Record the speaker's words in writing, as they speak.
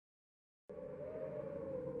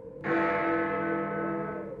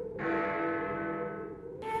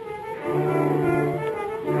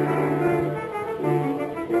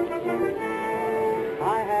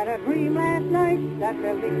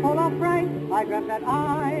Suddenly full of fright, I dreamt that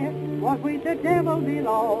I was with the devil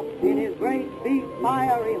below in his great big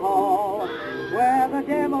fiery hall, where the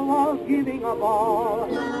devil was giving a ball.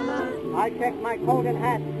 I checked my coat and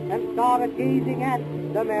hat and started gazing at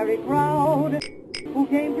the merry crowd who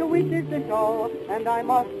came to witness the show, and I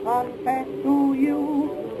must confess to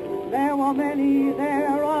you, there were many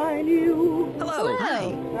there I knew. Hello.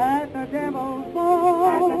 Hi. At the devil's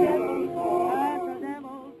ball. At the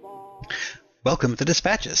devil's ball. Welcome to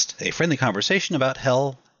Dispatchist, a friendly conversation about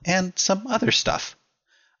hell and some other stuff.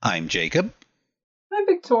 I'm Jacob. I'm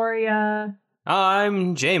Victoria.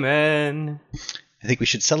 I'm Jamin. I think we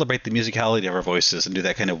should celebrate the musicality of our voices and do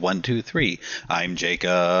that kind of 1, 2, 3. I'm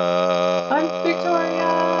Jacob. I'm Victoria.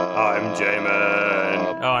 I'm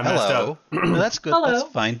Jamin. Oh, I messed Hello. up. No, that's good. Hello.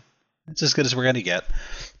 That's fine. That's as good as we're going to get.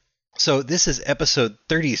 So this is episode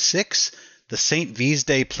 36, the St. V's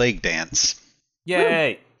Day Plague Dance.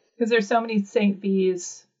 Yay. Because there's so many St.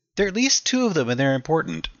 V's. There are at least 2 of them, and they're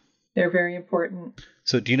important. They're very important.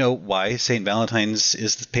 So do you know why St. Valentine's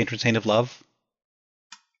is the patron saint of love?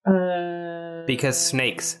 Because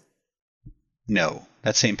snakes. No,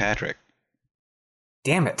 that's St. Patrick.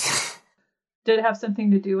 Damn it. Did it have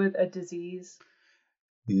something to do with a disease?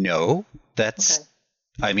 No, that's... Okay.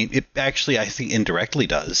 I mean, it actually, I think, indirectly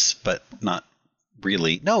does, but not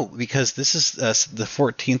really. No, because this is the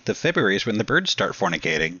 14th of February is when the birds start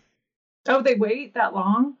fornicating. Oh, they wait that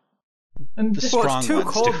long? I'm The just- Well, strong it's too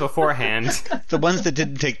ones cold do. beforehand. The ones that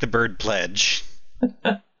didn't take the bird pledge.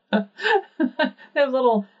 They have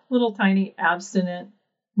little tiny abstinent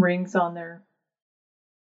rings on their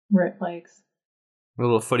legs.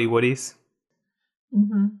 Little footy woodies.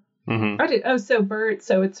 Mm-hmm. Mm-hmm.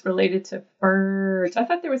 So it's related to birds. I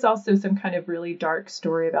thought there was also some kind of really dark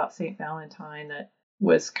story about St. Valentine that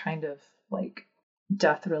was kind of like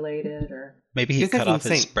death related or... Maybe he You're cut thinking off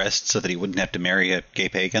his Saint- breast so that he wouldn't have to marry a gay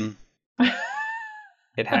pagan.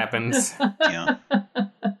 It happens. Yeah.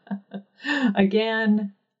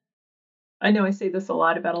 Again, I know I say this a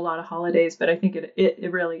lot about a lot of holidays, but I think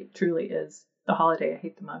it really, truly is the holiday I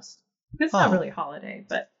hate the most. It's not Oh. really a holiday,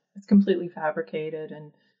 but it's completely fabricated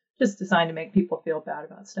and just designed to make people feel bad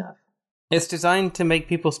about stuff. It's designed to make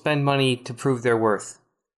people spend money to prove their worth.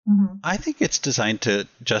 Mm-hmm. I think it's designed to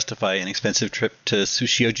justify an expensive trip to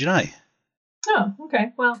Sushi Ojinai. Oh,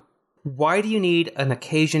 okay. Well, Why do you need an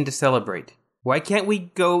occasion to celebrate? Why can't we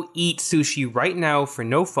go eat sushi right now for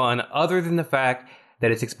no fun other than the fact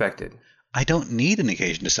that it's expected? I don't need an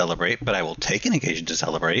occasion to celebrate, but I will take an occasion to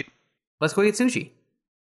celebrate. Let's go eat sushi.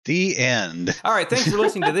 The end. All right, thanks for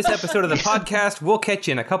listening to this episode of the podcast. We'll catch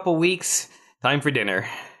you in a couple weeks. Time for dinner.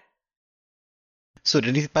 So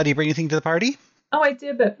did anybody bring anything to the party? oh, I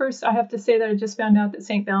did, but first I have to say that I just found out that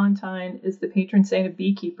St. Valentine is the patron saint of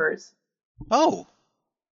beekeepers. Oh,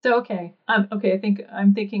 So, okay. I think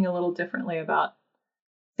I'm thinking a little differently about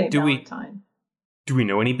St. Valentine. Do we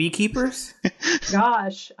know any beekeepers?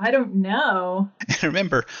 Gosh, I don't know. and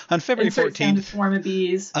remember, on February Insert sound of 14th, swarm of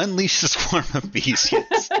bees. unleash the swarm of bees.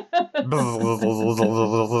 Yes.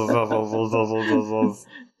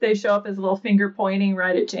 They show up as a little finger pointing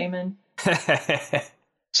right at Jamin.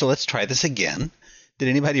 So let's try this again. Did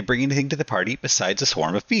anybody bring anything to the party besides a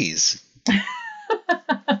swarm of bees?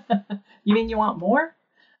 You mean you want more?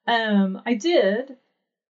 I did.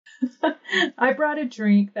 I brought a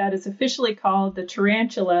drink that is officially called the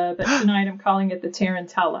Tarantula, but tonight I'm calling it the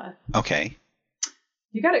Tarantella. Okay.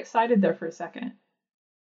 You got excited there for a second.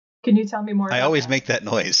 Can you tell me more? I about always that? make that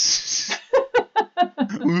noise.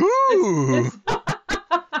 Ooh.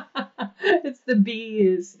 It's the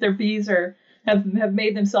bees. Their bees have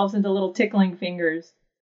made themselves into little tickling fingers.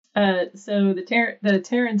 So the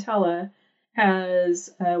Tarantella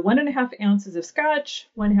has 1.5 ounces of scotch,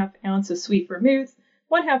 1/2 ounce of sweet vermouth,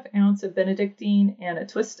 1/2 ounce of Benedictine, and a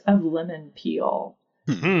twist of lemon peel.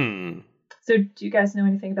 So do you guys know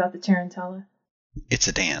anything about the Tarantella? It's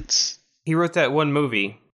a dance. He wrote that one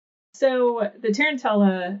movie. So the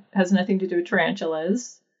Tarantella has nothing to do with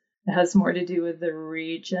tarantulas. It has more to do with the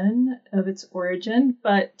region of its origin.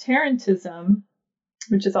 But tarantism,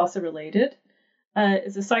 which is also related,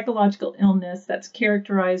 is a psychological illness that's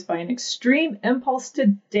characterized by an extreme impulse to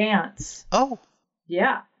dance. Oh,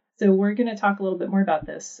 Yeah. So we're going to talk a little bit more about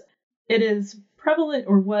this. It is prevalent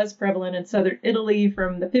or was prevalent in southern Italy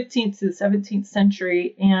from the 15th to the 17th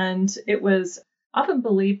century, and it was often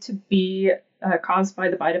believed to be caused by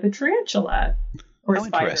the bite of a tarantula or how a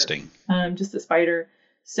spider. interesting. Just a spider.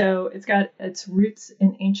 So it's got its roots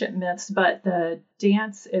in ancient myths, but the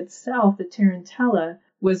dance itself, the tarantella,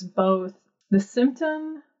 was both the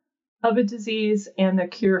symptom of a disease and the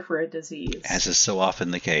cure for a disease. As is so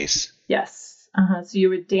often the case. Yes. So you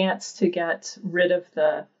would dance to get rid of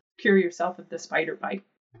cure yourself of the spider bite.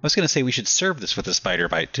 I was going to say we should serve this with a spider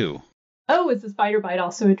bite, too. Oh, is the spider bite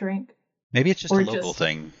also a drink? Maybe it's just Or a local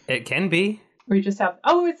thing. It can be. Or you just have,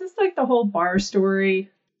 is this like the whole bar story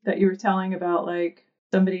that you were telling about, like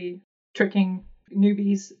somebody tricking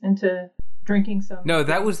newbies into drinking some? No,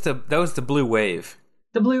 that was the Blue Wave.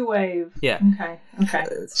 The Blue Wave. Yeah. Okay.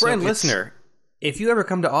 Friend listener, if you ever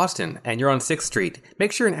come to Austin and you're on 6th Street,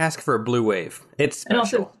 make sure and ask for a Blue Wave. It's special. And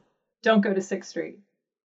also, don't go to 6th Street.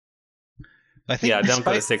 I think don't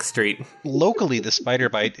go to 6th Street. Locally, the spider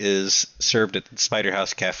bite is served at the Spider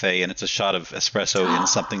House Cafe, and it's a shot of espresso in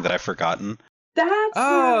something that I've forgotten. That's what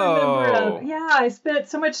I remember of. Yeah, I spent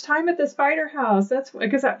so much time at the Spider House. That's why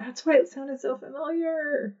it sounded so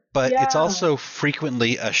familiar. But it's also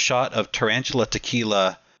frequently a shot of tarantula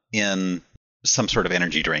tequila in some sort of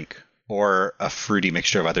energy drink, or a fruity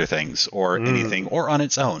mixture of other things, or anything, or on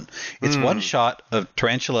its own. It's one shot of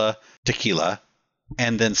tarantula tequila,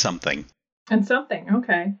 and then something. And something,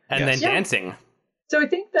 okay. And then dancing. So I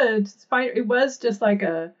think the spider, it was just like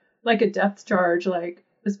a depth charge, like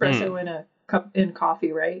espresso in a cup in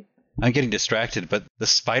coffee, right? I'm getting distracted, but the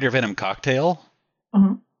spider venom cocktail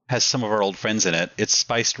has some of our old friends in it. It's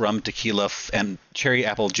spiced rum, tequila, and cherry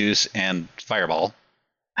apple juice and Fireball.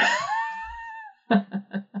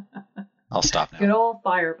 I'll stop now. Good old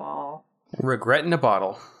Fireball. Regret in a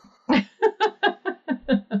bottle.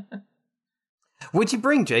 What'd you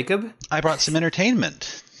bring, Jacob? I brought some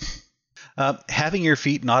entertainment. Having your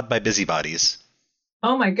feet gnawed by busybodies.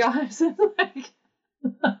 Oh my gosh.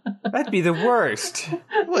 That'd be the worst.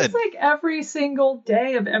 It's like every single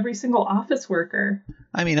day of every single office worker.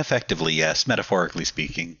 I mean, effectively, yes, metaphorically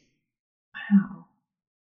speaking. Wow.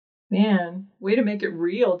 Man, way to make it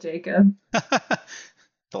real, Jacob. The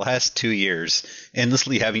last 2 years,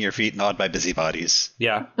 endlessly having your feet gnawed by busybodies.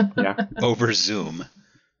 Yeah. Over Zoom.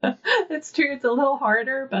 It's true. It's a little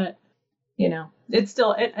harder, but, it's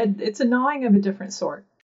still, it's a gnawing of a different sort.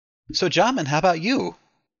 So, Jamin, how about you?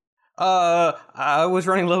 I was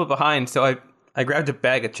running a little bit behind, so I grabbed a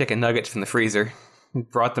bag of chicken nuggets from the freezer and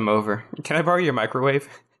brought them over. Can I borrow your microwave?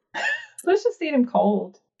 Let's just eat them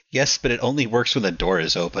cold. Yes, but it only works when the door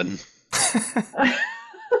is open.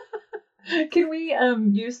 Can we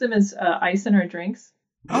use them as ice in our drinks?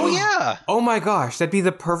 Oh, yeah. Oh, my gosh. That'd be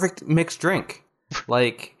the perfect mixed drink.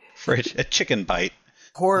 Like... For a chicken bite.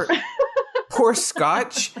 Pour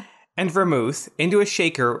scotch and vermouth into a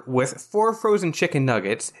shaker with 4 frozen chicken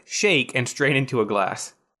nuggets, shake, and strain into a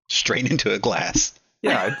glass. Strain into a glass?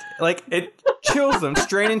 Yeah, it chills them,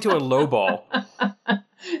 strain into a low ball.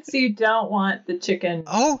 So you don't want the chicken.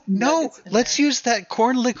 Oh, no. Let's use that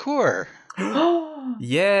corn liqueur.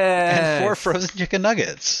 Yeah. And 4 frozen chicken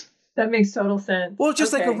nuggets. That makes total sense. Well,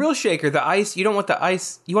 just like a real shaker, the ice, you don't want the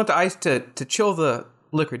ice, you want the ice to chill the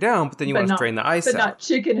liquor down, but then you want to strain the ice out. But not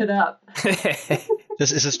chicken it up.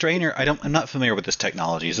 Is a strainer, I'm not familiar with this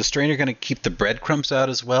technology. Is a strainer going to keep the breadcrumbs out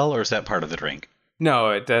as well, or is that part of the drink?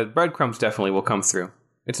 No, the breadcrumbs definitely will come through.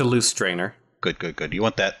 It's a loose strainer. Good. You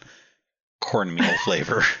want that cornmeal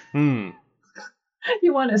flavor. You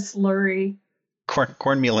want a slurry.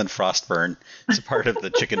 Cornmeal and frostburn. It's a part of the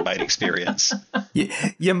chicken bite experience.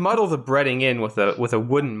 You muddle the breading in with a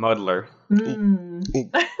wooden muddler. Ooh.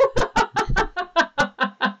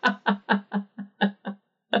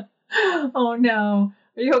 Oh no.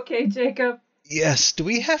 Are you okay, Jacob? Yes. Do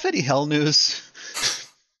we have any hell news?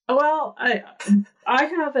 Well, I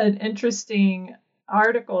have an interesting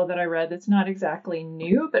article that I read that's not exactly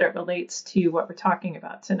new, but it relates to what we're talking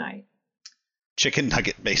about tonight. Chicken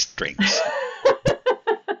nugget based drinks.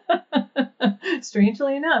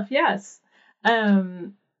 Strangely enough, yes.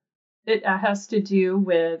 It has to do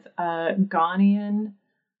with Ghanaian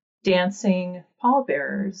dancing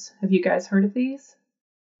pallbearers. Have you guys heard of these?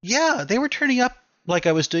 Yeah, they were turning up. Like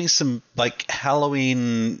I was doing some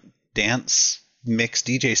Halloween dance mix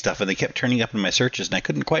DJ stuff, and they kept turning up in my searches, and I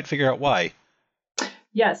couldn't quite figure out why.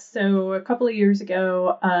 Yes, so a couple of years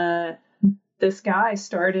ago, this guy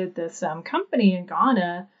started this company in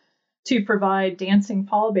Ghana to provide dancing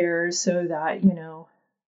pallbearers so that,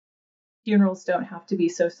 funerals don't have to be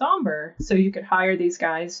so somber. So you could hire these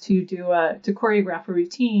guys to choreograph a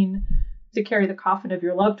routine to carry the coffin of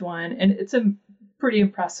your loved one. And it's pretty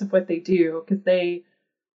impressive what they do, because they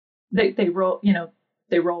roll,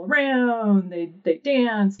 they roll around, they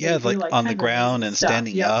dance. Yeah, they do, on the ground and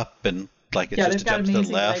standing up, and it's just a jump to the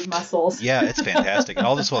left. Leg muscles. Yeah, it's fantastic. And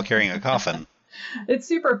all this while carrying a coffin. It's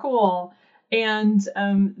super cool. And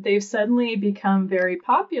they've suddenly become very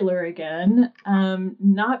popular again,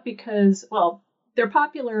 not because, they're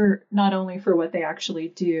popular not only for what they actually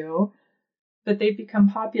do, but they've become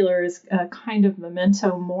popular as a kind of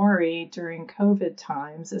memento mori during COVID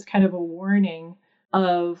times, as kind of a warning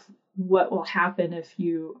of what will happen if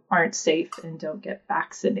you aren't safe and don't get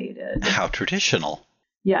vaccinated. How traditional.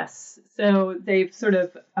 Yes. So they've sort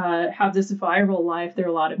of have this viral life. There are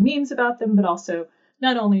a lot of memes about them, but also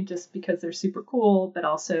not only just because they're super cool, but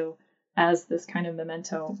also as this kind of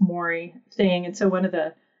memento mori thing. And so one of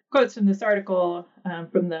the quotes from this article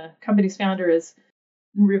from the company's founder is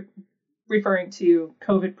referring to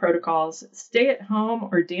COVID protocols: stay at home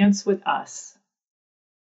or dance with us.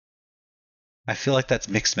 I feel like that's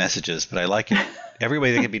mixed messages, but I like it. Every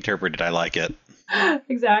way they can be interpreted, I like it.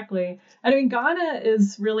 Exactly. I mean, Ghana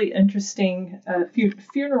is really interesting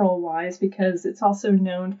funeral-wise because it's also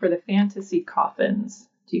known for the fantasy coffins.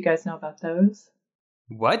 Do you guys know about those?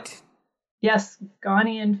 What? Yes,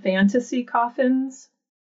 Ghanaian fantasy coffins.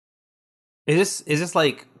 Is this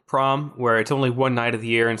like prom, where it's only one night of the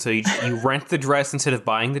year, and so you rent the dress instead of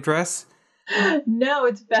buying the dress? No,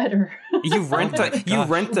 it's better. You rent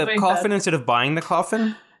the coffin instead of buying the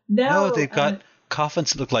coffin? No, they've got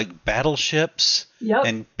coffins that look like battleships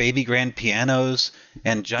and baby grand pianos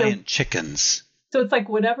and giant chickens. So it's like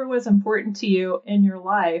whatever was important to you in your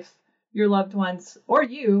life, your loved ones or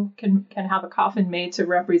you can have a coffin made to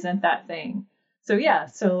represent that thing. So yeah,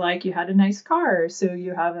 so like you had a nice car, so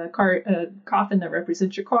you have a coffin that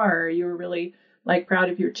represents your car. You were really like proud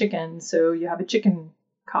of your chicken, so you have a chicken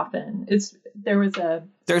coffin.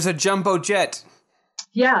 There's a jumbo jet.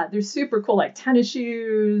 Yeah, they're super cool, like tennis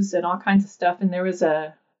shoes and all kinds of stuff. And there was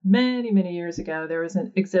many years ago, there was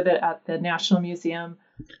an exhibit at the National Museum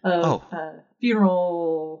of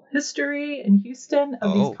Funeral History in Houston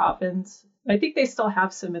of these coffins. I think they still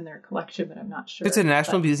have some in their collection, but I'm not sure. It's a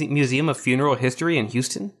National Museum of Funeral History in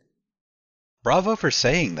Houston? Bravo for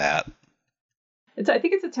saying that. I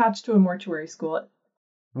think it's attached to a mortuary school.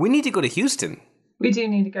 We need to go to Houston. We do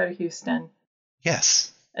need to go to Houston.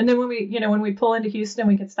 Yes. And then when we pull into Houston,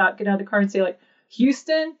 we can get out of the car and say, like,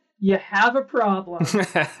 Houston, you have a problem.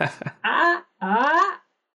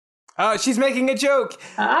 Oh, she's making a joke.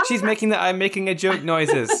 She's making the I'm making a joke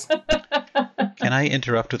noises. Can I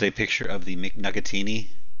interrupt with a picture of the McNuggetini?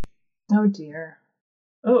 Oh, dear.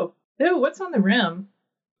 Oh, ew, what's on the rim?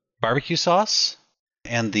 Barbecue sauce.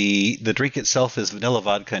 And the drink itself is vanilla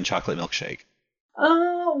vodka and chocolate milkshake.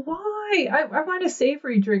 Oh, why? I want a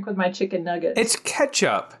savory drink with my chicken nuggets. It's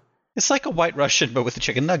ketchup. It's like a White Russian, but with a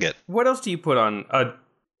chicken nugget. What else do you put on?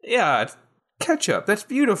 It's ketchup. That's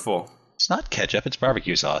beautiful. It's not ketchup. It's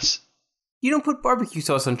barbecue sauce. You don't put barbecue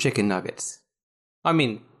sauce on chicken nuggets. I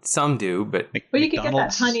mean, some do, but... Well, you could get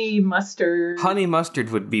that honey mustard. Honey mustard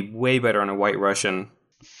would be way better on a White Russian.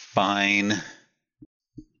 Fine.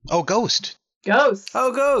 Oh, Ghost.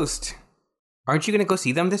 Oh, Ghost. Aren't you going to go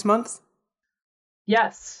see them this month?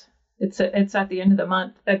 Yes. It's at the end of the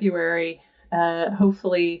month, February.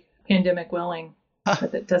 Hopefully, pandemic willing,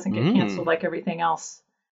 but it doesn't get canceled like everything else.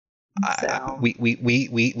 So.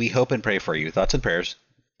 We hope and pray for you. Thoughts and prayers.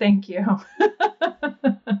 Thank you.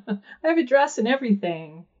 I have a dress and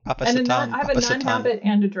everything. I have a non-habit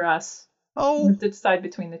and a dress. Oh. I have to decide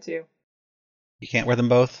between the two. You can't wear them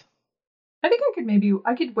both? I think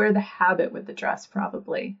I could wear the habit with the dress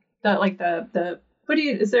probably.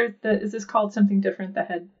 Is this called something different? The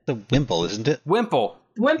head. The wimple, isn't it? Wimple.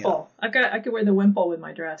 Yeah. I could wear the wimple with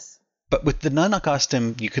my dress. But with the nun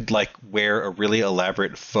costume, you could like wear a really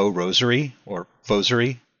elaborate faux rosary or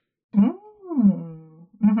fauxerie.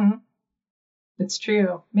 Mm-hmm. It's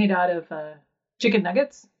true. Made out of chicken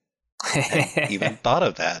nuggets. I even thought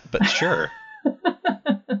of that, but sure.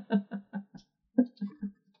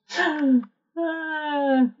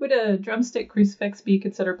 Would a drumstick crucifix be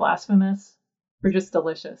considered blasphemous or just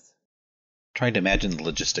delicious? Trying to imagine the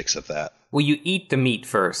logistics of that. Well, you eat the meat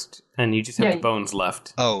first, and you just have the bones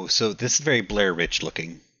left. Oh, so this is very Blair Witch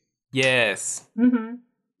looking. Yes. Mm-hmm.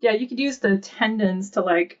 Yeah, you could use the tendons to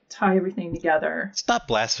like tie everything together. It's not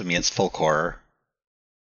blasphemy; it's folk horror.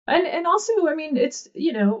 And also, I mean, it's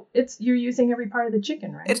you're using every part of the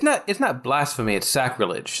chicken, right? It's not blasphemy. It's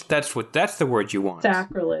sacrilege. That's the word you want.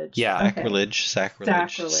 Sacrilege. Yeah. Okay.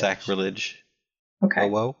 Sacrilege. Okay.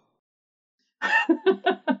 Whoa.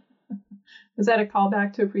 Was that a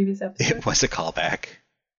callback to a previous episode? It was a callback.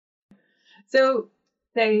 So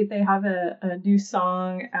they have a new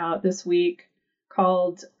song out this week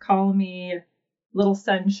called "Call Me Little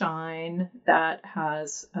Sunshine" that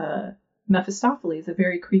has Mephistopheles, a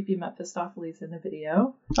very creepy Mephistopheles in the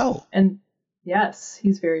video. Oh. And yes,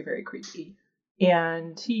 he's very, very creepy.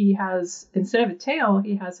 And he has, instead of a tail,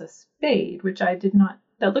 he has a spade, which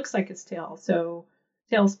that looks like his tail. So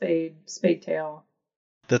tail spade, spade tail.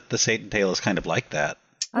 The Satan tail is kind of like that.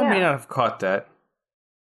 I may not have caught that.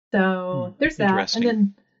 So there's that. And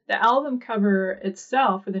then the album cover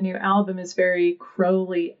itself for the new album is very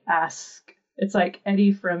Crowley-esque. It's like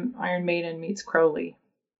Eddie from Iron Maiden meets Crowley.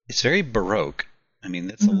 It's very Baroque. I mean,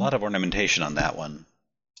 it's a lot of ornamentation on that one.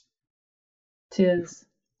 Tis.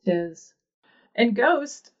 And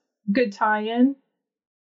Ghost, good tie-in,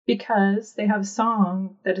 because they have a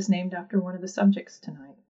song that is named after one of the subjects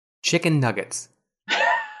tonight. Chicken nuggets.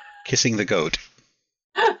 Kissing the goat.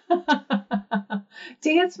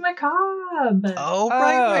 Dance Macabre.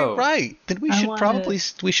 Oh, right. Then we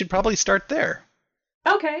should probably start there.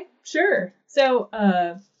 Okay, sure. So,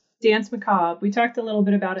 Dance Macabre. We talked a little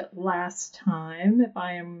bit about it last time, if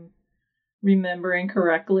I am remembering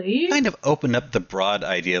correctly. Kind of opened up the broad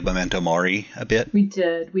idea of Memento Mori a bit. We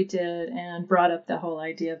did, and brought up the whole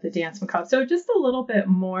idea of the Dance Macabre. So just a little bit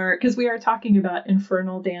more, because we are talking about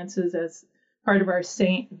infernal dances as part of our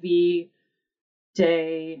Saint V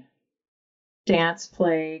Day dance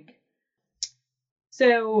plague.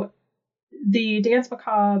 So the Dance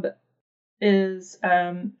Macabre is,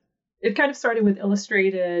 it kind of started with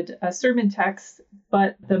illustrated sermon texts,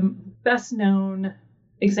 but the best known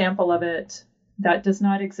example of it that does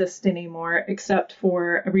not exist anymore except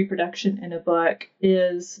for a reproduction in a book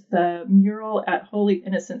is the mural at Holy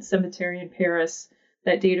Innocents Cemetery in Paris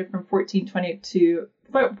that dated from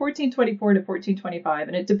 1424 to 1425,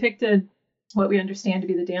 and it depicted what we understand to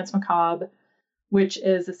be the Dance Macabre, which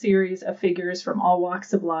is a series of figures from all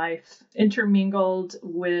walks of life intermingled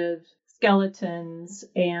with skeletons,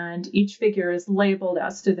 and each figure is labeled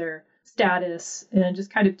as to their status, and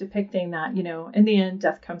just kind of depicting that, in the end,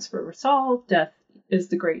 death comes for us all. Death is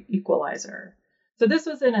the great equalizer. So this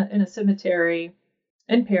was in a cemetery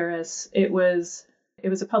in Paris. It was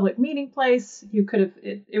a public meeting place. You could have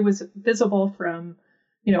it was visible from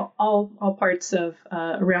all parts of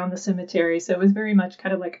around the cemetery. So it was very much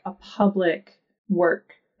kind of like a public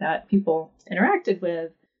work that people interacted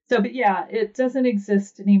with. So, but yeah, it doesn't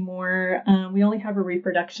exist anymore. We only have a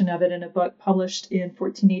reproduction of it in a book published in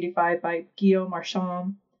 1485 by Guillaume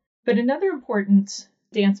Marchand. But another important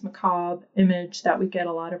Dance Macabre image that we get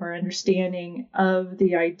a lot of our understanding of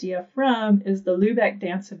the idea from is the Lubeck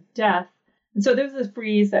Dance of Death. And so there's a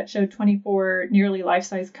frieze that showed 24 nearly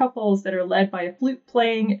life-size couples that are led by a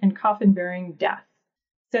flute-playing and coffin-bearing death.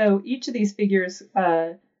 So each of these figures,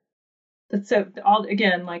 it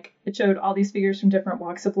showed all these figures from different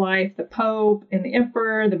walks of life: the Pope and the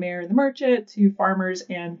Emperor, the Mayor and the Merchant, to farmers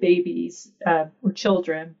and babies or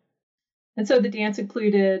children. And so the dance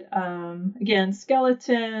included,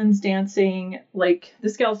 skeletons dancing, like the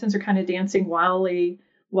skeletons are kind of dancing wildly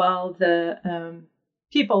while the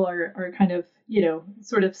people are kind of,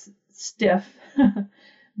 sort of stiff.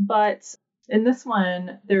 But in this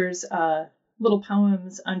one, there's little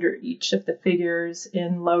poems under each of the figures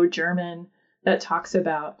in Low German that talks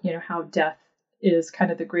about, how death is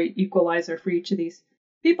kind of the great equalizer for each of these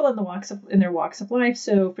people in their walks of life.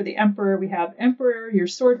 So for the Emperor, we have, Emperor, your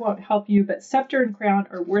sword won't help you, but scepter and crown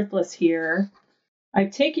are worthless here.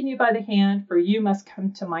 I've taken you by the hand, for you must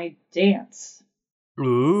come to my dance.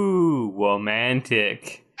 Ooh,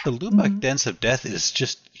 romantic. The Lubeck Dance of Death is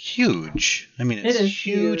just huge. I mean, it's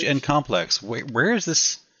huge and complex. Where is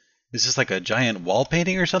this? Is this like a giant wall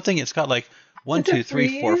painting or something? It's got like 1, 2,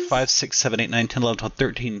 3, 4, 5, 6, 7, 8, 9, 10, 11, 12,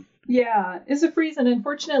 13. Yeah, it's a frieze, and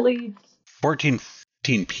unfortunately 14,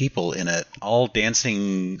 15 people in it, all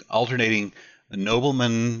dancing, alternating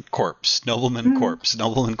nobleman corpse, nobleman corpse,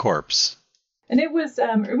 nobleman corpse. And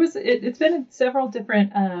it's been in several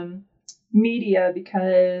different media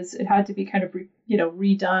because it had to be kind of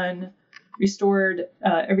redone, restored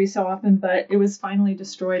every so often, but it was finally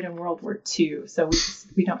destroyed in World War II, so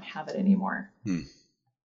we don't have it anymore.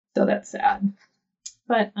 So that's sad.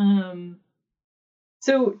 But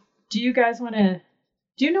so do you guys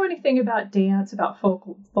do you know anything about dance, about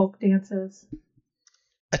folk dances?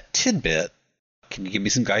 A tidbit. Can you give me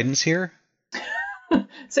some guidance here?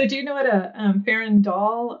 So do you know what a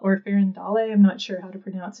farandole or farandale? I'm not sure how to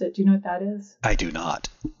pronounce it. Do you know what that is? I do not.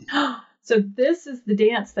 So this is the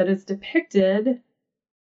dance that is depicted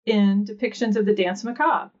in depictions of the Dance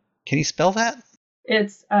Macabre. Can you spell that?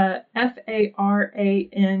 It's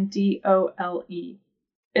Farandole.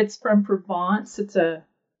 It's from Provence. It's a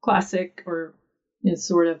classic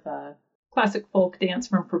sort of a classic folk dance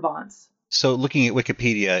from Provence. So looking at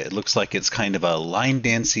Wikipedia, it looks like it's kind of a line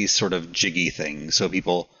dancey sort of jiggy thing. So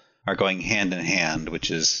people are going hand in hand, which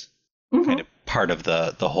is kind of part of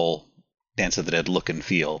the whole Dance of the Dead look and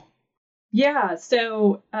feel. Yeah,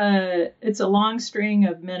 so it's a long string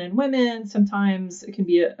of men and women. Sometimes it can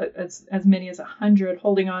be as many as 100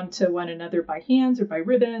 holding on to one another by hands or by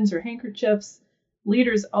ribbons or handkerchiefs.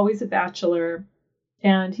 leader's always a bachelor,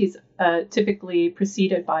 and he's typically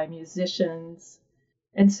preceded by musicians.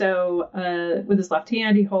 And so with his left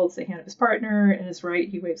hand, he holds the hand of his partner, and his right,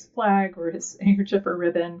 he waves a flag or his handkerchief or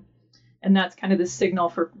ribbon. And that's kind of the signal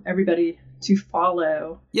for everybody to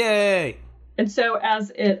follow. Yay! And so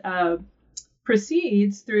as it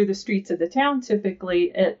proceeds through the streets of the town,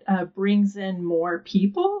 typically it brings in more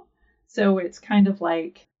people. So it's kind of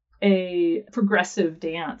like a progressive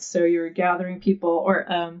dance. So you're gathering people,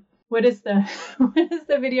 or what is the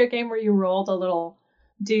video game where you rolled a little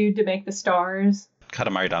dude to make the stars?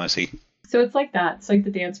 Katamari Damacy. So it's like that. It's like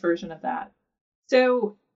the dance version of that.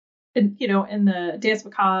 So, in the Dance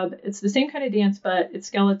Macabre, it's the same kind of dance, but it's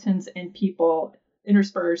skeletons and people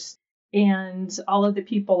interspersed. And all of the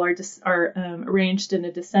people are arranged in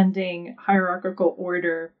a descending hierarchical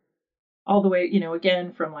order, all the way,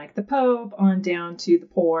 again, from like the Pope on down to the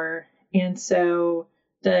poor. And so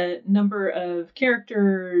the number of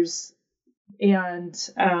characters and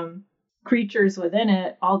creatures within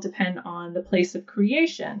it all depend on the place of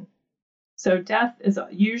creation. So Death is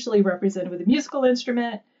usually represented with a musical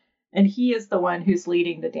instrument, and he is the one who's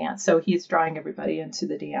leading the dance. So he's drawing everybody into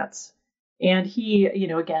the dance. And he,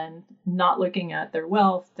 again, not looking at their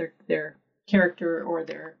wealth, their character, or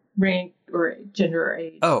their rank, or gender, or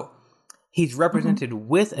age. Oh, he's represented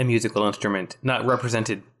with a musical instrument, not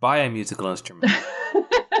represented by a musical instrument.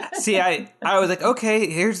 See, I was like, okay,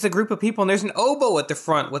 here's the group of people, and there's an oboe at the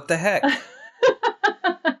front. What the heck?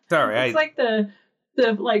 Sorry, it's like the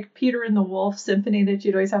like Peter and the Wolf symphony that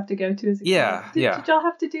you'd always have to go to as a kid. Did y'all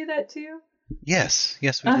have to do that too? Yes, we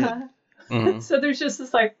did. Mm-hmm. So there's just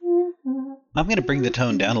this like... I'm going to bring the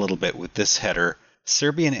tone down a little bit with this header.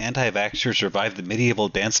 Serbian anti-vaxxers revive the medieval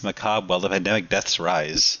dance macabre while the pandemic deaths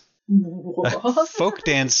rise. Folk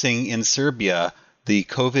dancing in Serbia, the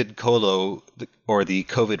COVID Kolo, or the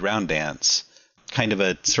COVID round dance, kind of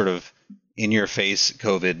a sort of in-your-face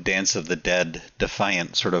COVID Dance of the Dead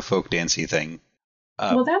defiant sort of folk dancey thing.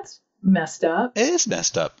 Well, that's messed up. It is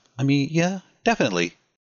messed up. I mean, yeah, definitely.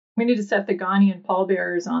 We need to set the Ghanaian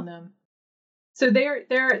pallbearers on them. So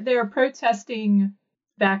they're protesting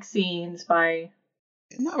vaccines by...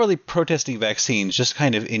 Not really protesting vaccines, just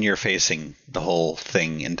kind of in-your-facing the whole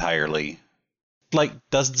thing entirely. Like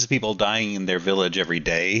dozens of people dying in their village every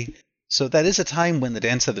day. So that is a time when the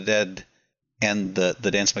Dance of the Dead and the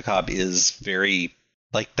Dance Macabre is very...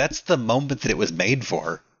 Like, that's the moment that it was made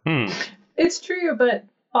for. It's true, but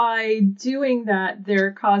by doing that,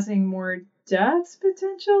 they're causing more deaths,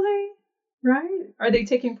 potentially? Right? Are they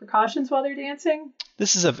taking precautions while they're dancing?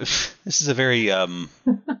 This is a very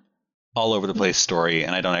all over the place story,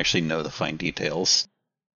 and I don't actually know the fine details.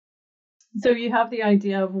 So you have the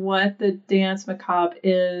idea of what the Dance Macabre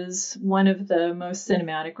is. One of the most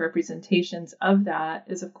cinematic representations of that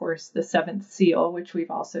is, of course, the Seventh Seal, which we've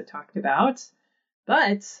also talked about.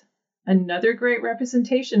 But another great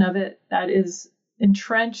representation of it that is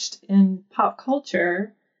entrenched in pop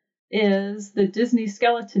culture is the Disney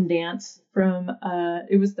Skeleton Dance from,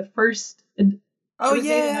 it was the first... Oh, it was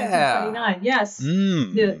made in 1929. Yes.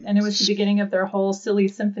 And it was the beginning of their whole Silly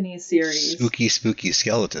Symphonies series. Spooky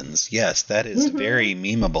skeletons. Yes, that is very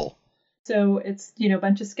memeable. So it's, a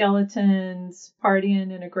bunch of skeletons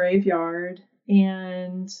partying in a graveyard.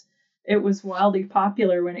 And it was wildly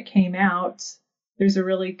popular when it came out. There's a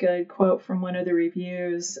really good quote from one of the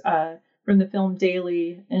reviews from the film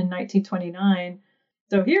Daily in 1929.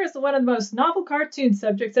 So here's one of the most novel cartoon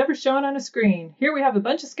subjects ever shown on a screen. Here we have a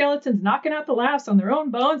bunch of skeletons knocking out the laughs on their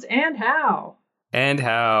own bones, and how?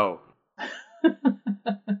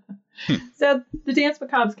 So the Dance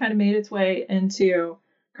Macabre's kind of made its way into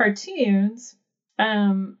cartoons.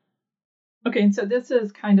 Okay, and so this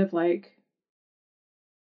is kind of like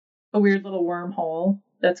a weird little wormhole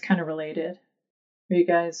that's kind of related. Are you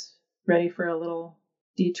guys ready for a little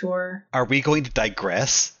detour? Are we going to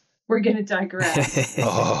digress? We're going to digress.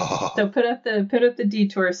 Oh. So put up the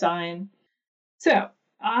detour sign. So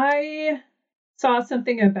I saw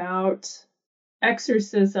something about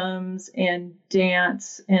exorcisms and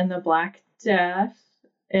dance and the Black Death,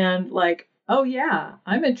 and like, oh yeah,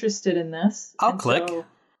 I'm interested in this. I'll click. So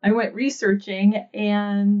I went researching,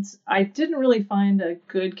 and I didn't really find a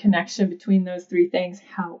good connection between those three things.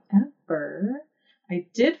 However, I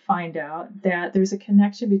did find out that there's a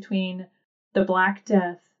connection between the Black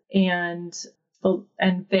Death and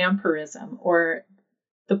vampirism, or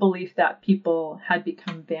the belief that people had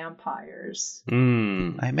become vampires.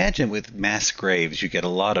 I imagine with mass graves, you get a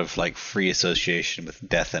lot of like free association with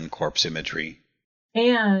death and corpse imagery.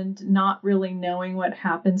 And not really knowing what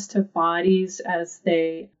happens to bodies as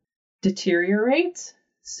they deteriorate.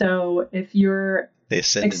 So if you're they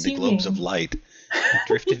ascend into globes of light.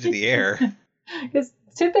 drifted to the air. Because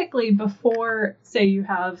typically before, say, you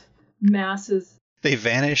have masses. They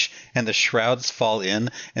vanish and the shrouds fall in,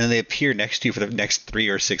 and then they appear next to you for the next 3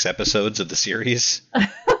 or 6 episodes of the series.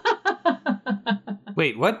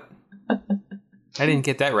 Wait, what? I didn't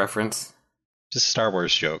get that reference. Just a Star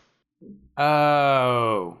Wars joke.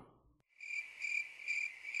 Oh.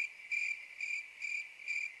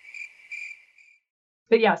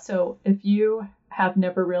 But yeah, so if you have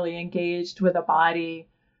never really engaged with a body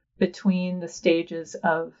between the stages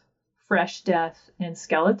of fresh death and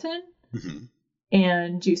skeleton, Mm-hmm.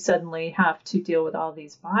 and you suddenly have to deal with all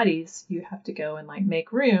these bodies, you have to go and like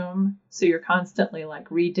make room. So you're constantly like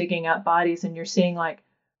redigging up bodies, and you're seeing like,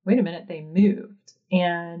 wait a minute, they moved,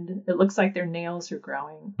 and it looks like their nails are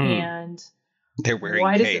growing, and they're wearing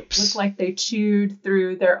why capes. does it look like they chewed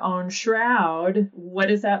through their own shroud?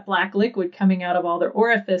 What is that black liquid coming out of all their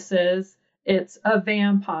orifices? It's a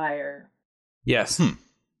vampire. Yes.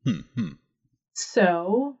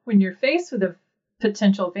 So when you're faced with a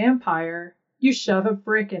potential vampire, you shove a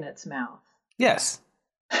brick in its mouth. Yes.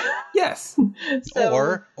 Yes.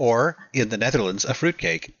 So Or in the Netherlands, a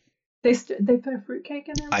fruitcake. they put a fruitcake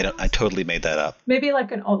in there. I totally made that up. Maybe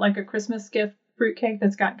like a Christmas gift fruitcake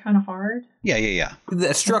that's got kind of hard. Yeah.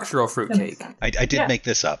 The structural fruitcake. I did make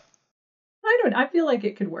this up. I feel like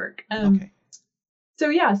it could work. Okay.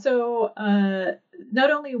 So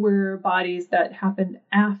not only were bodies that happened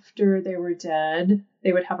after they were dead,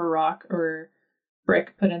 they would have a rock or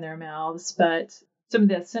brick put in their mouths, but some of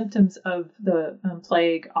the symptoms of the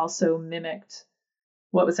plague also mimicked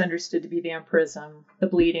what was understood to be vampirism, the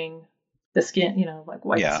bleeding, the skin, like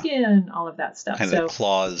white skin, all of that stuff. Kind of the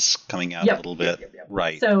claws coming out a little bit. Yep.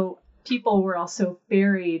 Right. So people were also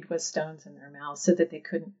buried with stones in their mouths so that they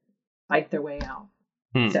couldn't fight their way out.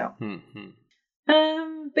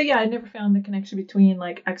 But yeah, I never found the connection between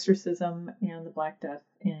like exorcism and the Black Death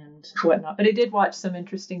and whatnot. But I did watch some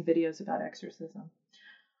interesting videos about exorcism.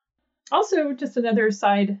 Also, just another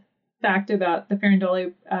side fact about the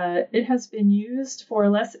Farandole, it has been used for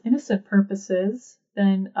less innocent purposes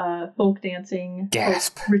than folk dancing,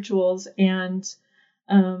 folk rituals, and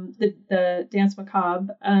the Danse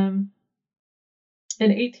Macabre. In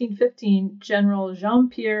 1815, General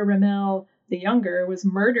Jean-Pierre Ramel the Younger was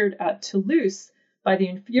murdered at Toulouse by the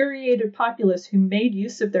infuriated populace who made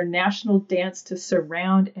use of their national dance to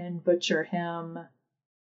surround and butcher him.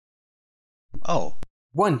 Oh.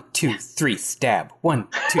 1, 2, 3, stab. 1,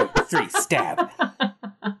 2, 3, stab.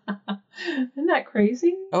 Isn't that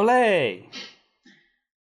crazy? Olé!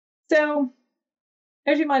 So,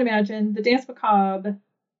 as you might imagine, the Danse Macabre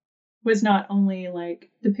was not only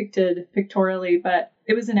like depicted pictorially, but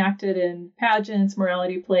it was enacted in pageants,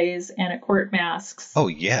 morality plays, and at court masks. Oh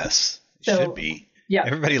yes, it should be. Yeah,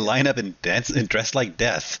 everybody line up and dance and dress like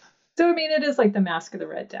death. So I mean, it is like the Mask of the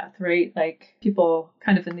Red Death, right? Like people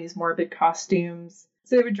kind of in these morbid costumes.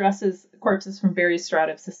 So they would dress as corpses from various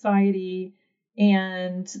strata of society,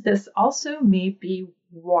 and this also may be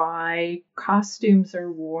why costumes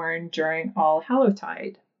are worn during All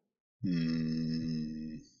Hallowtide.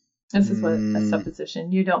 This is what a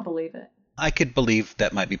supposition. You don't believe it. I could believe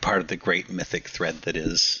that might be part of the great mythic thread that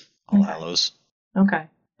is All Hallows. Okay.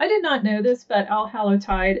 I did not know this, but All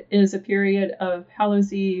Hallowtide is a period of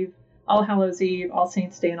Hallows Eve, All Hallows Eve, All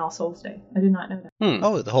Saints Day, and All Souls Day. I did not know that.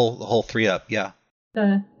 Oh, the whole three up, yeah.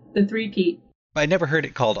 The three-peat. I never heard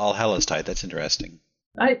it called All Hallowstide. That's interesting.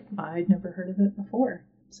 I'd never heard of it before,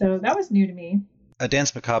 so that was new to me. A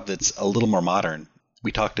Danse Macabre that's a little more modern.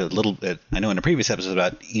 We talked a little bit, I know, in a previous episode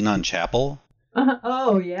about Enon Chapel.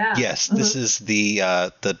 Oh yeah. This is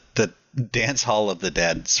the dance hall of the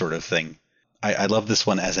dead sort of thing. I love this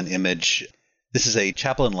one as an image. This is a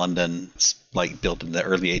chapel in London, like built in the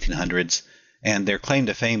early 1800s, and their claim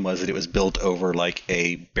to fame was that it was built over like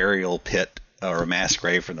a burial pit or a mass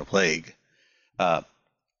grave from the plague,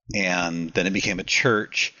 and then it became a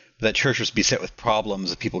church. But that church was beset with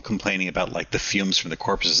problems of people complaining about like the fumes from the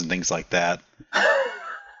corpses and things like that.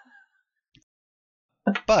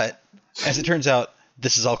 But as it turns out,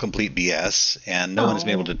 this is all complete BS, and no one has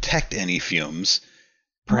been able to detect any fumes.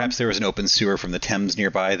 Perhaps there was an open sewer from the Thames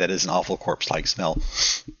nearby that is an awful corpse-like smell.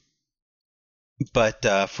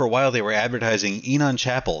 But for a while they were advertising Enon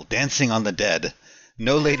Chapel, dancing on the dead.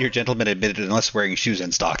 No lady or gentleman admitted unless wearing shoes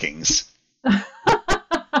and stockings.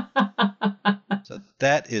 So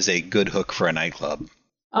that is a good hook for a nightclub.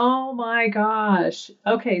 Oh my gosh.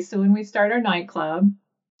 Okay, so when we start our nightclub,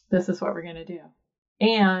 this is what we're going to do.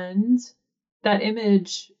 And that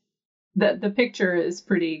image, the picture is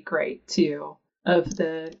pretty great too, of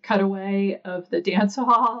the cutaway of the dance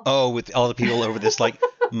hall. Oh, with all the people over this like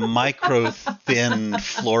micro-thin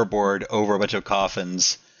floorboard over a bunch of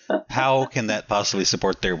coffins. How can that possibly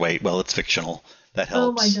support their weight? Well, it's fictional. That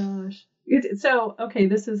helps. Oh my gosh. So, okay,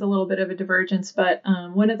 this is a little bit of a divergence, but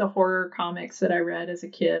one of the horror comics that I read as a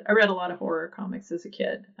kid, I read a lot of horror comics as a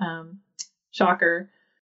kid. Shocker.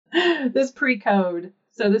 This pre-code.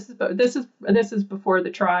 So this is before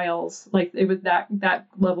the trials. Like, it was that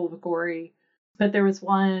level of gory. But there was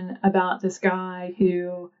one about this guy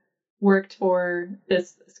who worked for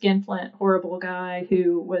this skinflint, horrible guy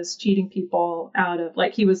who was cheating people out of,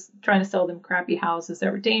 like, he was trying to sell them crappy houses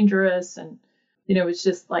that were dangerous, and it was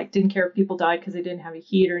just like, didn't care if people died because they didn't have a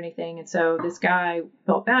heat or anything. And so this guy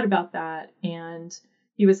felt bad about that, and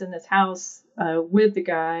he was in this house with the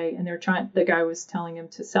guy, and the guy was telling him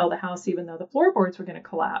to sell the house even though the floorboards were going to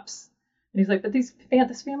collapse. And he's like, but this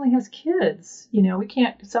family has kids, we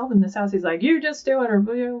can't sell them this house. He's like, you just do it or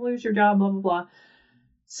you'll lose your job, blah, blah, blah.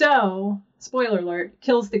 So, spoiler alert,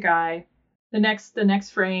 kills the guy. The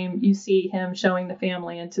next frame, you see him showing the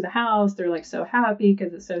family into the house. They're like so happy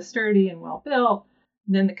because it's so sturdy and well built.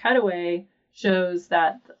 And then the cutaway shows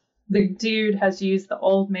that the dude has used the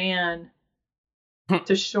old man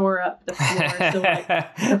to shore up the floor. So like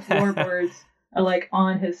the floorboards are like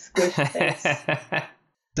on his squished face.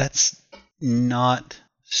 That's not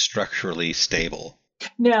structurally stable.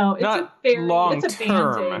 No, it's not it's a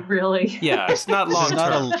Band-Aid, really. Yeah, it's not long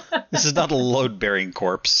term. This is not a load-bearing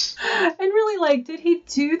corpse. And really, like, did he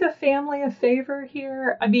do the family a favor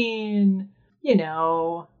here? I mean,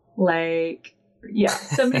 like, yeah,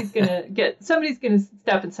 somebody's gonna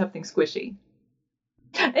step in something squishy.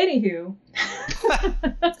 Anywho.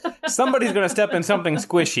 Somebody's gonna step in something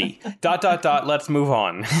squishy. ... Let's move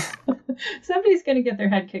on. Somebody's gonna get their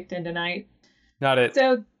head kicked in tonight. Not it.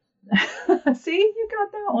 So, see, you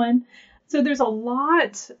got that one. So there's a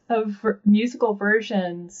lot of musical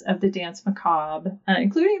versions of the Danse Macabre,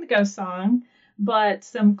 including the Ghost Song, but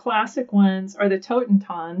some classic ones are the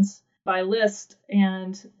Totentons by Liszt,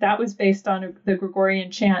 and that was based on the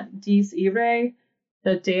Gregorian chant Dies Irae,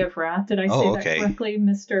 the Day of Wrath. Did I say that correctly,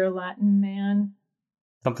 Mr. Latin man?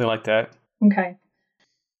 Something like that. Okay.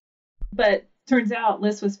 But turns out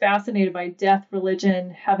Liszt was fascinated by death,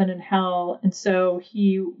 religion, heaven, and hell, and so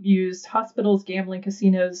he used hospitals, gambling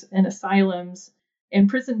casinos, and asylums, and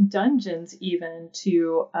prison dungeons even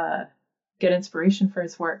to get inspiration for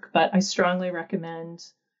his work. But I strongly recommend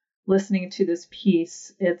listening to this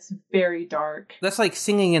piece. It's very dark. That's like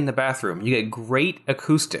singing in the bathroom. You get great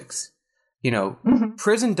acoustics.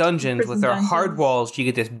 Prison dungeons with their hard walls, you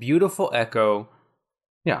get this beautiful echo.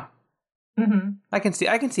 Yeah. Mm-hmm. I can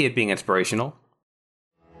see it being inspirational.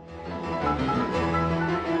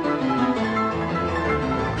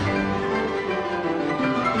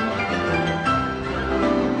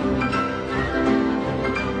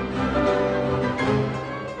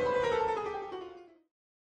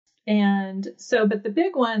 And so, but the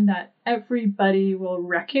big one that everybody will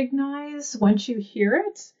recognize once you hear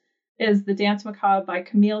it is the Danse Macabre by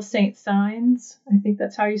Camille Saint-Saëns. I think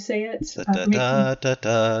that's how you say it. That's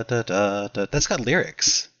got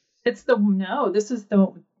lyrics. It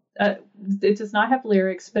does not have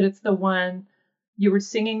lyrics, but it's the one you were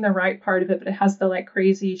singing the right part of it, but it has the like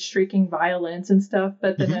crazy shrieking violins and stuff,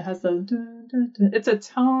 but then it has it's a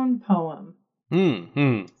tone poem.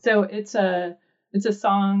 Mm-hmm. So it's a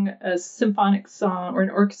song, a symphonic song, or an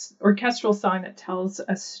orchestral song that tells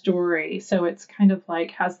a story. So it's kind of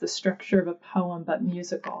like has the structure of a poem, but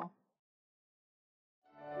musical.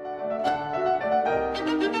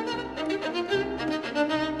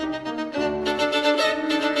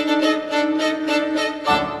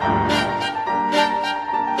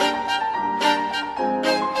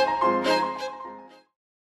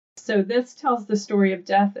 So this tells the story of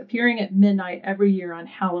Death appearing at midnight every year on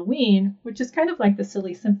Halloween, which is kind of like the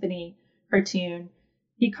Silly Symphony cartoon.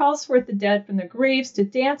 He calls forth the dead from their graves to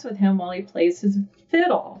dance with him while he plays his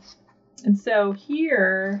fiddle. And so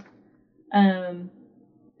here, in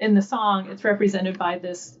the song, it's represented by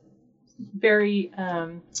this very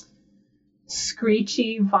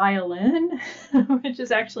screechy violin, which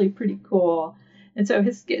is actually pretty cool. And so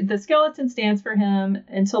the skeletons dance for him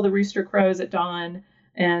until the rooster crows at dawn,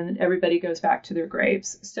 and everybody goes back to their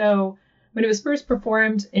graves. So when it was first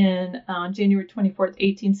performed on January 24th,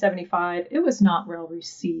 1875, it was not well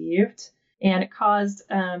received. And it caused,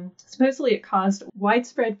 supposedly it caused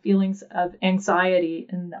widespread feelings of anxiety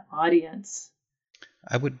in the audience.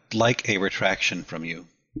 I would like a retraction from you.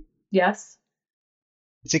 Yes?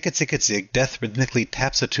 Zig-a-zig-a-zig, Death rhythmically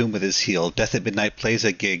taps a tune with his heel. Death at midnight plays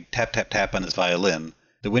a gig, tap, tap, tap on his violin.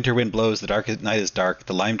 The winter wind blows, the dark night is dark,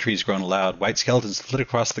 the lime trees groan aloud, white skeletons flit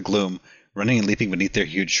across the gloom, running and leaping beneath their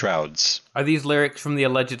huge shrouds. Are these lyrics from the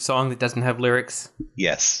alleged song that doesn't have lyrics?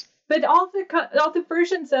 Yes. But all the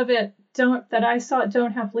versions of it that I saw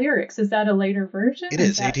don't have lyrics. Is that a later version? It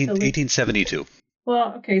is 1872.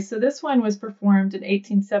 Well, okay, so this one was performed in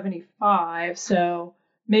 1875, so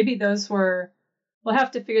maybe those were. We'll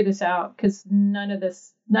have to figure this out because none of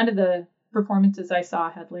the performances I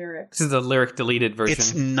saw had lyrics. This is the lyric deleted version.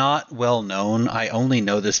 It's not well known. I only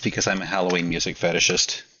know this because I'm a Halloween music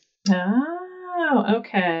fetishist. Oh,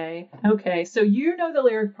 okay. Okay, so you know the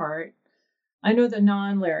lyric part. I know the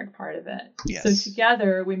non-lyric part of it. Yes. So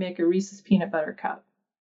together we make a Reese's Peanut Butter Cup.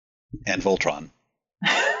 And Voltron.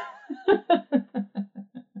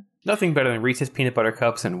 Nothing better than Reese's Peanut Butter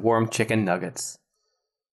Cups and warm chicken nuggets.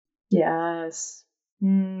 Yes.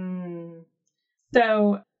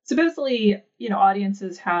 So supposedly,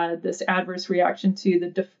 audiences had this adverse reaction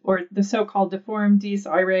to the so-called deformed Dies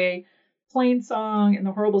Irae plain song and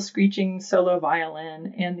the horrible screeching solo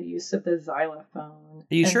violin and the use of the xylophone.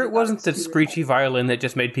 Are you sure it wasn't the screechy violin that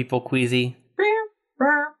just made people queasy?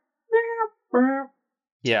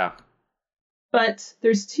 Yeah. But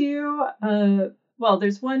there's two,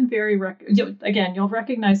 there's one again, you'll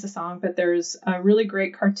recognize the song, but there's a really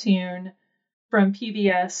great cartoon from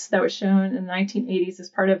PBS that was shown in the 1980s as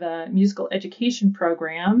part of a musical education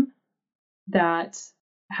program that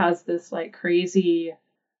has this like crazy,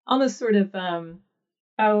 almost sort of,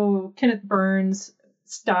 Kenneth Burns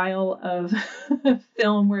style of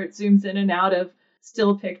film where it zooms in and out of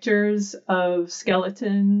still pictures of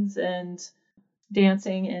skeletons and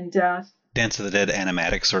dancing and death. Dance of the Dead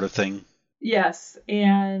animatic sort of thing. Yes,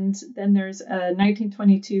 and then there's a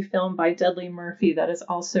 1922 film by Dudley Murphy that is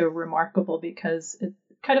also remarkable because it's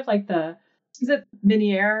kind of like is it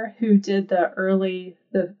Miniere who did the early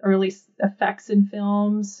effects in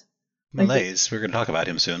films? Malaise. We're going to talk about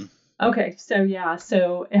him soon. Okay, so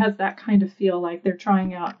it has that kind of feel like they're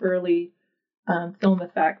trying out early film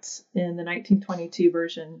effects in the 1922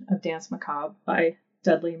 version of Danse Macabre by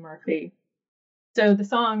Dudley Murphy. So the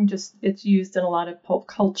song it's used in a lot of pulp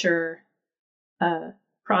culture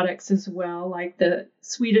products as well, like the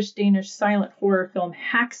Swedish-Danish silent horror film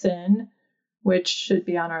Häxan, which should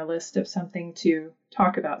be on our list of something to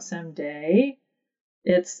talk about someday.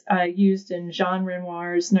 It's used in Jean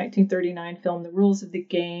Renoir's 1939 film The Rules of the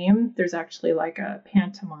Game. There's actually like a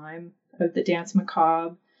pantomime of the Danse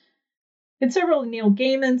Macabre. In several Neil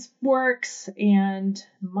Gaiman's works, and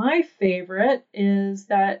my favorite is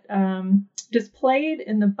that displayed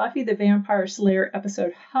in the Buffy the Vampire Slayer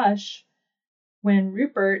episode Hush, when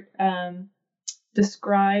Rupert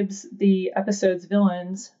describes the episode's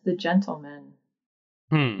villains, the gentlemen.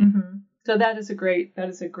 Mm-hmm. So that is a great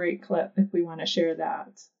clip if we want to share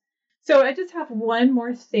that. So I just have one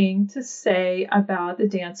more thing to say about the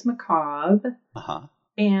Danse Macabre. Uh-huh.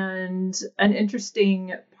 And an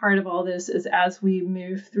interesting part of all this is as we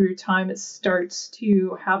move through time, it starts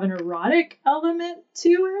to have an erotic element to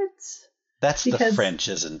it. That's the French,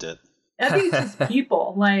 isn't it? I think it's just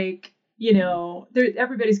people. Like,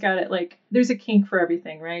 everybody's got it. Like, there's a kink for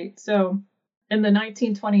everything, right? So in the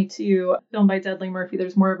 1922 film by Dudley Murphy,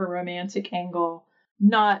 there's more of a romantic angle,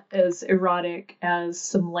 not as erotic as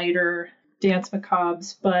some later Danse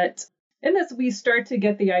Macabres, but in this, we start to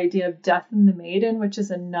get the idea of Death and the Maiden, which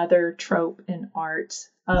is another trope in art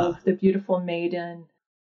of the beautiful maiden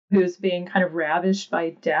who's being kind of ravished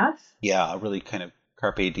by death. Yeah, really kind of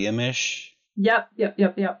Carpe Diem-ish. Yep.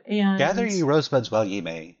 And gather ye rosebuds while ye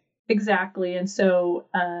may. Exactly. And so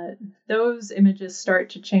those images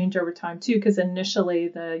start to change over time, too, because initially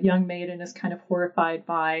the young maiden is kind of horrified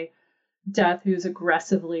by Death, who's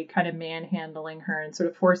aggressively kind of manhandling her and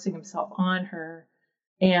sort of forcing himself on her.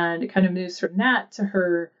 And it kind of moves from that to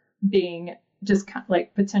her being just kind of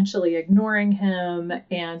like potentially ignoring him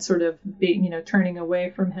and sort of being, turning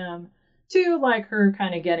away from him, to like her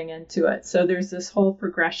kind of getting into it. So there's this whole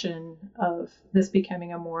progression of this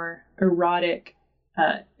becoming a more erotic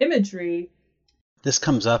imagery. This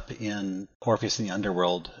comes up in Orpheus in the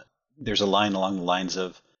Underworld. There's a line along the lines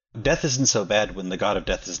of, death isn't so bad when the god of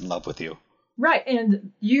death is in love with you. Right.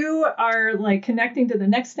 And you are like connecting to the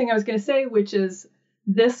next thing I was going to say, which is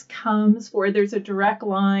this comes where there's a direct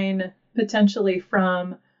line potentially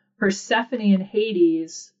from Persephone and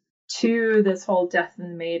Hades to this whole Death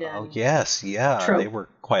and the Maiden. Oh, yes. Yeah. Trope. They were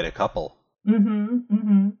quite a couple.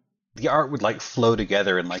 Mm-hmm. The art would like flow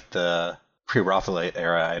together in like the pre-Raphaelite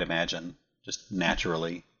era, I'd imagine, just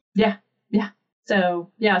naturally. Yeah. So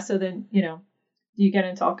then, you get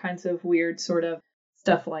into all kinds of weird sort of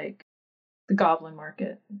stuff like the Goblin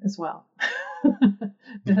Market as well.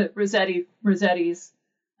 The Rossetti's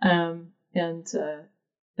and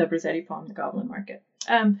the Rossetti poem, The Goblin Market.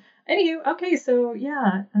 Anywho, okay, so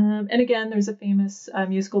yeah. And again, there's a famous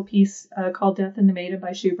musical piece called Death and the Maiden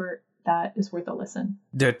by Schubert that is worth a listen.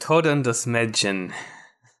 Der Tod und das Mädchen.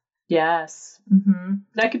 Yes. Mm-hmm.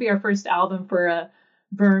 That could be our first album for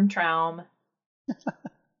Wormtraum.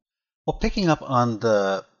 Well, picking up on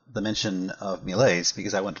the mention of Millais,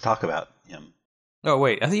 because I want to talk about him. Oh,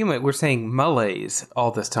 wait. I thought you were saying Malaise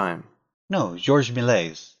all this time. No, Georges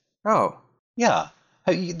Millais. Oh. Yeah.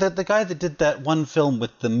 The guy that did that one film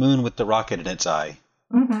with the moon with the rocket in its eye.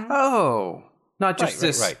 Mm-hmm. Oh. Not just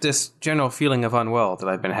this general feeling of unwell that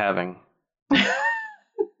I've been having.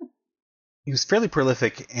 He was fairly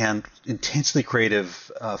prolific and intensely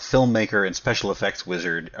creative filmmaker and special effects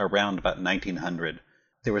wizard around about 1900.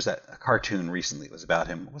 There was a cartoon recently that was about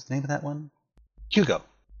him. What's the name of that one? Hugo.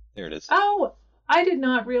 There it is. Oh, I did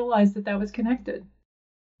not realize that was connected.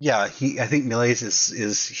 Yeah, I think Millais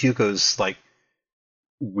is Hugo's like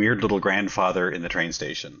weird little grandfather in the train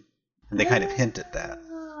station. And they kind of hint at that.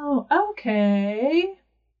 Oh, okay.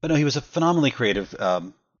 But no, he was a phenomenally creative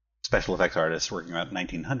special effects artist working around the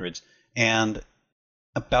 1900s. And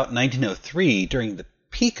about 1903, during the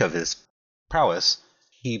peak of his prowess,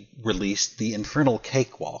 he released the Infernal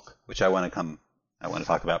Cakewalk, which I want to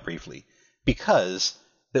talk about briefly, because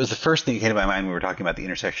that was the first thing that came to my mind when we were talking about the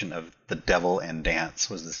intersection of the devil and dance,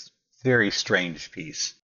 was this very strange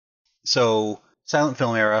piece. So, silent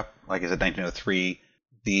film era, like I said, 1903,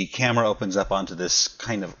 the camera opens up onto this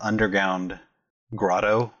kind of underground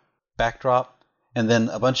grotto backdrop, and then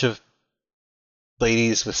a bunch of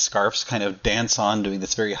ladies with scarves kind of dance on, doing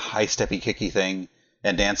this very high-steppy, kicky thing,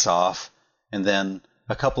 and dance off. And then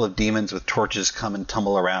a couple of demons with torches come and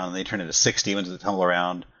tumble around, and they turn into 6 demons that tumble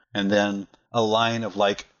around. And then a line of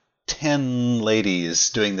like 10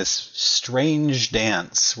 ladies doing this strange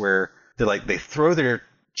dance where they throw their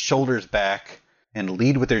shoulders back and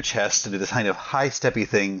lead with their chest to do this kind of high-steppy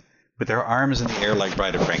thing with their arms in the air like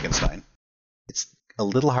Bride of Frankenstein. It's a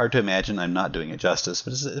little hard to imagine. I'm not doing it justice,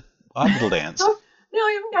 but it's an odd little dance. No,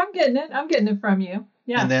 I'm getting it. I'm getting it from you.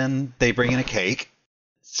 Yeah. And then they bring in a cake.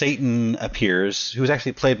 Satan appears, who was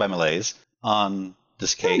actually played by Millais, on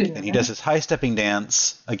this cake, and he does this high-stepping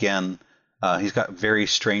dance again. He's got very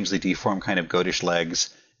strangely deformed kind of goatish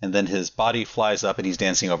legs, and then his body flies up, and he's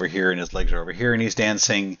dancing over here, and his legs are over here, and he's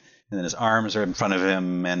dancing, and then his arms are in front of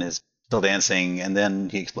him, and he's still dancing, and then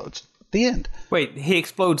he explodes. The end. Wait, he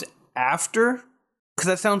explodes after? Because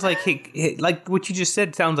that sounds like like what you just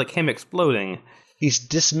said sounds like him exploding. He's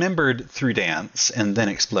dismembered through dance and then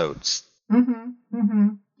explodes. Mm-hmm. Mm-hmm.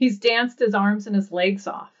 He's danced his arms and his legs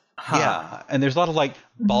off. Huh. Yeah, and there's a lot of like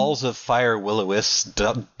balls of fire will-o-wisps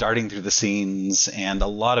darting through the scenes, and a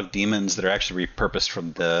lot of demons that are actually repurposed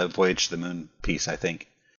from the Voyage to the Moon piece, I think.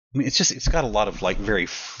 I mean, it's got a lot of like very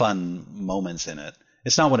fun moments in it.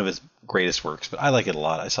 It's not one of his greatest works, but I like it a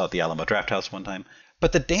lot. I saw it at the Alamo Drafthouse one time.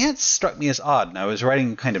 But the dance struck me as odd, and I was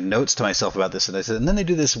writing kind of notes to myself about this, and I said, and then they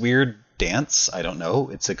do this weird dance. I don't know,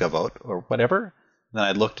 it's a gavotte or whatever. And then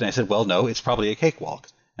I looked and I said, well, no, it's probably a cakewalk.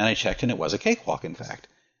 And I checked, and it was a cakewalk, in fact.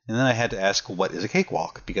 And then I had to ask, what is a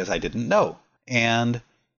cakewalk? Because I didn't know. And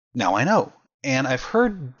now I know. And I've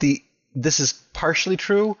heard this is partially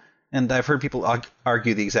true, and I've heard people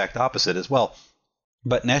argue the exact opposite as well.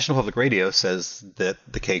 But National Public Radio says that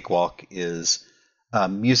the cakewalk is a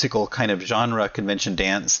musical kind of genre convention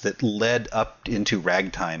dance that led up into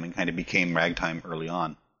ragtime and kind of became ragtime early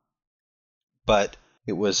on. But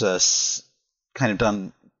it was a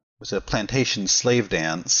plantation slave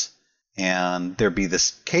dance, and there'd be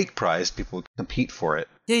this cake prize. People would compete for it.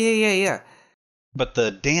 Yeah. But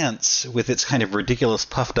the dance, with its kind of ridiculous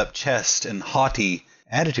puffed up chest and haughty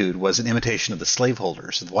attitude, was an imitation of the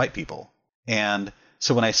slaveholders, the white people. And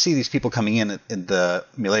so when I see these people coming in the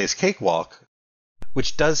Millais Cakewalk,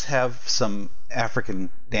 which does have some African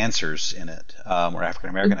dancers in it, or African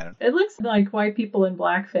American. It looks like white people in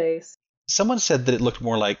blackface. Someone said that it looked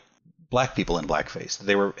more like black people in blackface.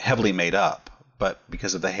 They were heavily made up, but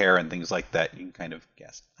because of the hair and things like that, you can kind of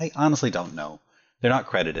guess. I honestly don't know. They're not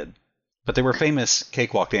credited, but they were famous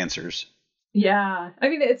cakewalk dancers. Yeah, I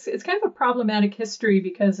mean, it's kind of a problematic history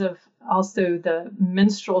because of also the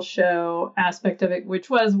minstrel show aspect of it, which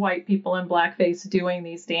was white people in blackface doing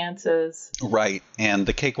these dances. Right, and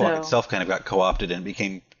the cakewalk itself kind of got co-opted and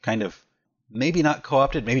became kind of, maybe not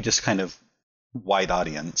co-opted, maybe just kind of wide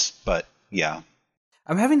audience, but yeah.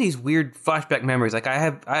 I'm having these weird flashback memories. Like I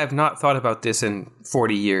have not thought about this in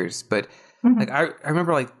 40 years, but like I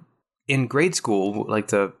remember like in grade school, like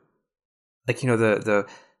the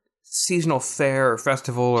seasonal fair or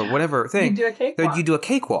festival or whatever thing. You do a cakewalk. You do a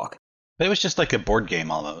cakewalk. But it was just like a board game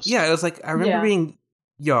almost. Yeah, it was like, I remember being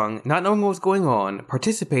young, not knowing what was going on,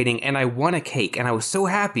 participating, and I won a cake, and I was so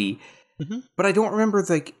happy. Mm-hmm. But I don't remember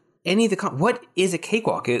any of the what is a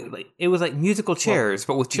cakewalk? It was like musical chairs,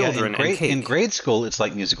 but with children and cake. In grade school, it's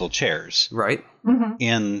like musical chairs, right? Mm-hmm.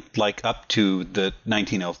 In like up to the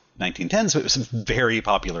 1910s, it was very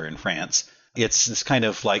popular in France. It's this kind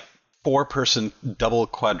of like 4-person double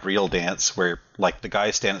quadrille dance where like the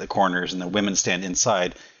guys stand at the corners and the women stand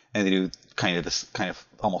inside, and they do kind of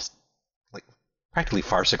almost like practically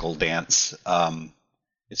farcical dance.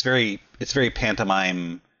 It's very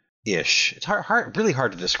pantomime-ish. It's really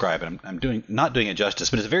hard to describe, and I'm not doing it justice,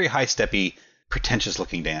 but it's a very high-steppy,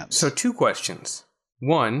 pretentious-looking dance. So 2 questions.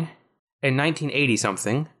 1, in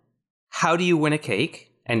 1980-something, how do you win a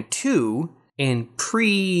cake? And 2, in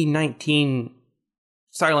pre-19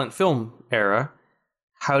 silent film era,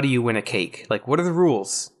 how do you win a cake? Like, what are the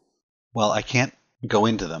rules? Well, I can't go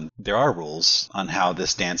into them. There are rules on how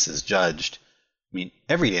this dance is judged. I mean,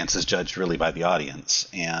 every dance is judged really by the audience,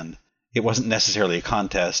 and it wasn't necessarily a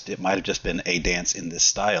contest. It might have just been a dance in this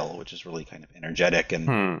style, which is really kind of energetic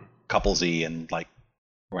and couplesy and like,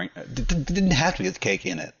 it didn't have to be a cake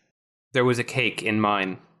in it. There was a cake in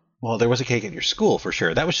mine. Well, there was a cake at your school for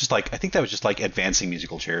sure. That was just like, I think that was just like advancing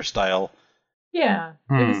musical chair style. Yeah,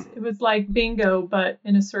 it was like bingo, but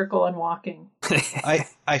in a circle and walking.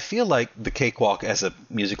 I feel like the cakewalk as a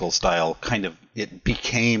musical style it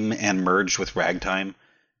became and merged with ragtime,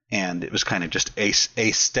 and it was kind of just a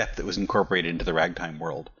step that was incorporated into the ragtime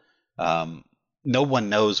world. No one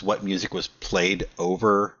knows what music was played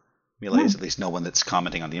over Millais, at least no one that's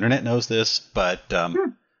commenting on the internet knows this, but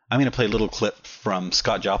I'm going to play a little clip from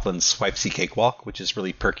Scott Joplin's Swipesy Cakewalk, which is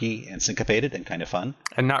really perky and syncopated and kind of fun.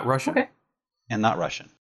 And not Russian. Okay. And not Russian.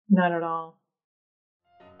 Not at all.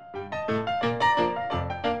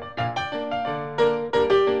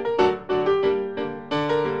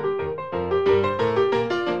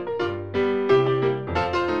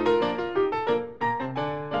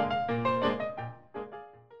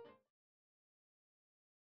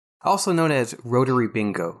 Also known as Rotary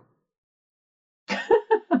Bingo.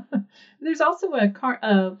 There's also like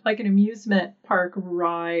an amusement park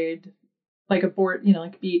ride, like a board,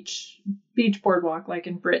 like beach boardwalk, like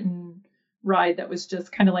in Britain, ride that was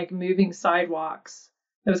just kind of like moving sidewalks.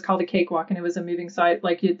 It was called a cakewalk, and it was a moving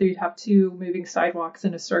like you'd have 2 moving sidewalks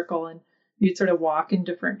in a circle, and you'd sort of walk in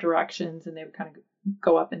different directions, and they would kind of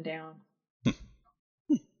go up and down. I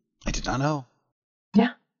did not know.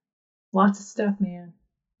 Yeah, lots of stuff, man.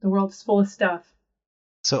 The world is full of stuff.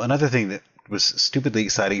 So another thing that was stupidly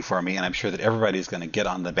exciting for me, and I'm sure that everybody's going to get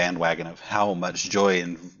on the bandwagon of how much joy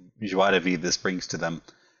and joie de vivre this brings to them,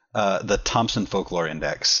 the Thompson Folklore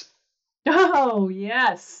Index. Oh,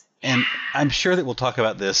 yes. And I'm sure that we'll talk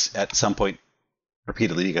about this at some point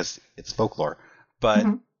repeatedly because it's folklore. But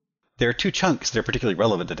there are 2 chunks that are particularly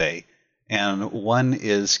relevant today. And one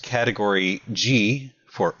is category G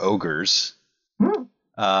for ogres.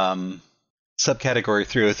 Subcategory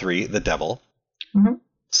 303, the devil.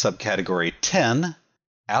 Subcategory 10,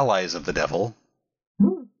 allies of the devil.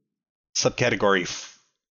 Subcategory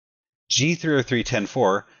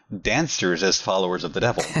G303-10-4, dancers as followers of the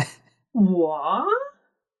devil. What?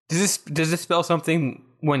 Does this spell something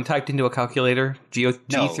when typed into a calculator?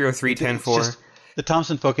 G303-10-4? The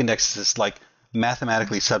Thompson Folk Index is this like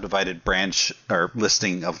mathematically subdivided branch or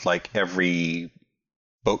listing of like every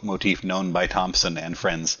folk motif known by Thompson and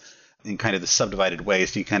friends in kind of the subdivided way.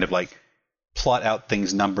 So you kind of like plot out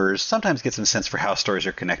things, numbers, sometimes get some sense for how stories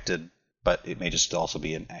are connected, but it may just also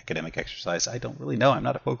be an academic exercise. I don't really know. I'm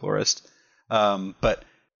not a folklorist. But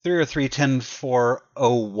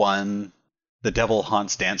 303-10-4-01, The Devil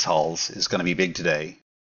Haunts Dance Halls is going to be big today.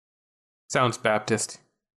 Sounds Baptist.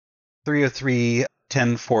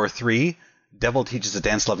 303-10-4-3, Devil Teaches a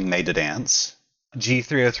Dance-Loving Maid to Dance.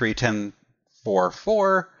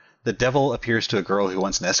 G303-10-4-4, The Devil Appears to a Girl Who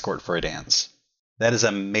Wants an Escort for a Dance. That is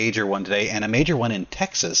a major one today, and a major one in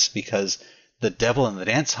Texas, because the devil in the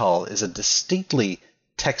dance hall is a distinctly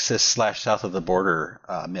Texas/south of the border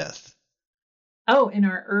myth. Oh, in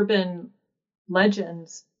our urban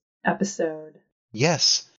legends episode.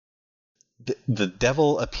 Yes. The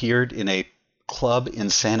devil appeared in a club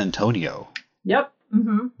in San Antonio. Yep.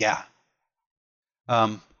 Yeah.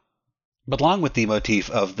 But along with the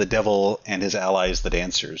motif of the devil and his allies, the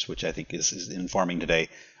dancers, which I think is informing today,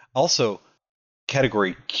 also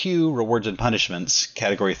Category Q, Rewards and Punishments.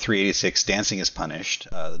 Category 386, Dancing is Punished.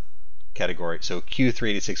 So Q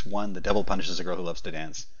 386-1, The Devil Punishes a Girl Who Loves to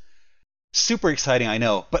Dance. Super exciting, I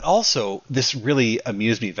know. But also, this really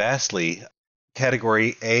amused me vastly.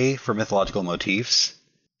 Category A for Mythological Motifs,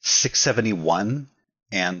 671,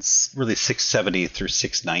 and really 670 through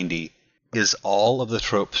 690. is all of the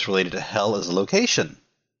tropes related to hell as a location.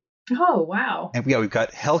 Oh, wow. And we've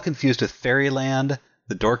got hell confused with fairyland,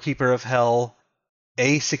 the doorkeeper of hell,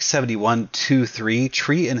 A67123,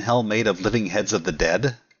 tree in hell made of living heads of the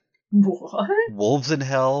dead. What? Wolves in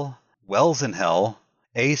hell, wells in hell,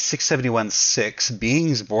 A6716,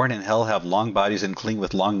 beings born in hell have long bodies and cling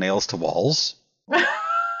with long nails to walls.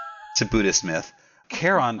 It's a Buddhist myth.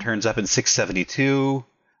 Charon turns up in 672,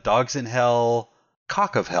 dogs in hell,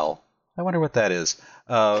 cock of hell. I wonder what that is.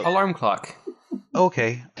 Alarm clock.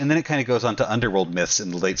 Okay, and then it kind of goes on to underworld myths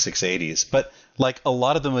in the late 680s. But like a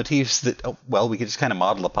lot of the motifs that, we could just kind of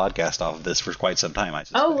model a podcast off of this for quite some time, I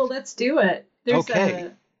suspect. Oh, well, let's do it.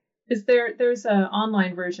 Okay. There's an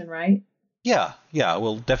online version, right? Yeah,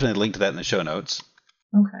 we'll definitely link to that in the show notes.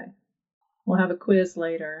 Okay. We'll have a quiz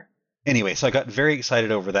later. Anyway, so I got very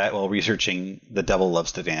excited over that while researching The Devil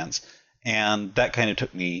Loves to Dance. And that kind of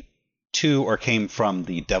took me to or came from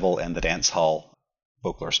the Devil and the Dance Hall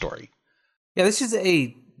folklore story. Yeah, this is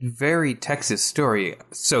a very Texas story,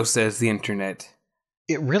 so says the internet.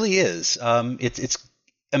 It really is.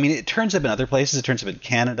 It turns up in other places. It turns up in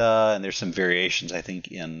Canada, and there's some variations, I think,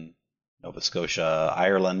 in Nova Scotia,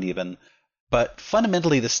 Ireland even. But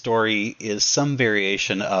fundamentally, the story is some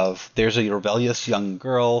variation of there's a rebellious young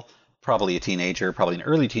girl, probably a teenager, probably an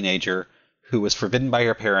early teenager, who was forbidden by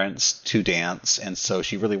her parents to dance, and so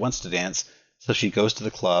she really wants to dance. So she goes to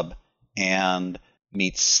the club and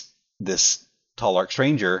meets this tall, dark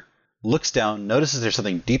stranger, looks down, notices there's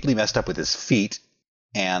something deeply messed up with his feet,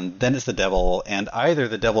 and then it's the devil, and either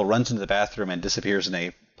the devil runs into the bathroom and disappears in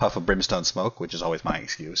a puff of brimstone smoke, which is always my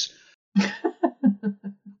excuse,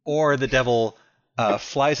 or the devil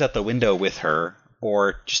flies out the window with her,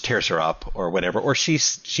 or just tears her up, or whatever, or she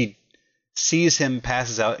sees him,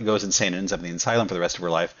 passes out, and goes insane and ends up in the asylum for the rest of her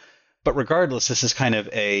life. But regardless, this is kind of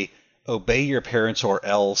a obey your parents or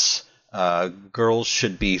else, girls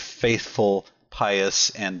should be faithful, pious,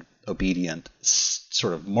 and obedient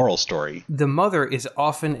sort of moral story. The mother is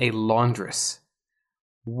often a laundress,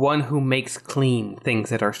 one who makes clean things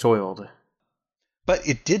that are soiled. But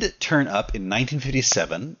it did turn up in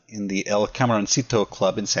 1957 in the El Camaroncito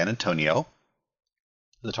Club in San Antonio.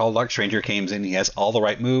 The tall, dark stranger comes in, he has all the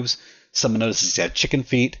right moves, someone notices he had chicken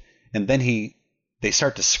feet, and then they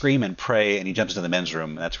start to scream and pray, and he jumps into the men's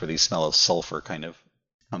room, and that's where the smell of sulfur kind of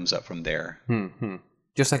comes up from there.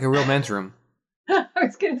 Just like a real men's room. I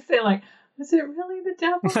was going to say, was it really the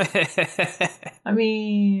devil? I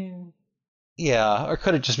mean... Yeah, or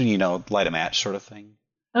could it just been, light a match sort of thing?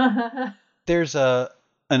 There's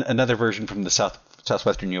another version from the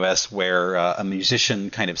southwestern U.S. where a musician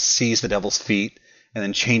kind of sees the devil's feet and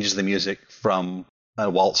then changes the music from a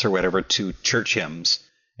waltz or whatever to church hymns.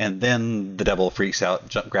 And then the devil freaks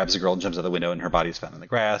out, grabs a girl, and jumps out the window, and her body's found in the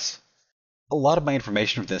grass. A lot of my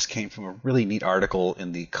information from this came from a really neat article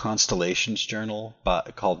in the Constellations Journal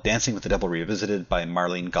called Dancing with the Devil Revisited by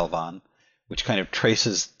Marlene Galvan, which kind of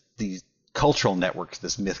traces the cultural networks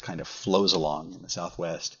this myth kind of flows along in the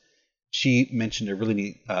Southwest. She mentioned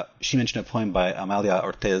a poem by Amalia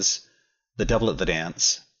Ortiz, The Devil at the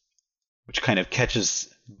Dance, which kind of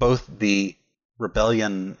catches both the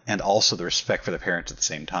rebellion and also the respect for the parents at the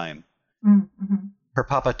same time. Mm-hmm. Her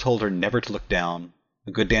papa told her never to look down.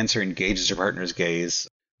 A good dancer engages her partner's gaze,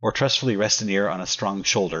 or trustfully rests an ear on a strong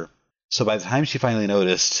shoulder. So by the time she finally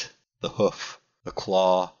noticed the hoof, the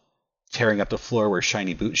claw, tearing up the floor where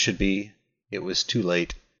shiny boots should be, it was too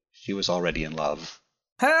late. She was already in love.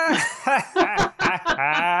 Oh,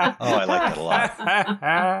 I like that a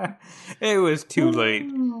lot. It was too late.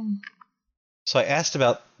 So I asked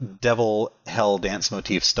about devil hell dance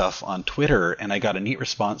motif stuff on Twitter, and I got a neat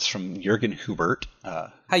response from Jürgen Hubert. Hi,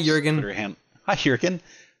 Jürgen. Hi, Jürgen,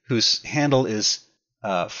 whose handle is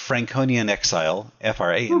Franconian Exile,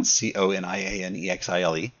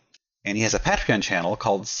 FRANCONIANEXILE, and he has a Patreon channel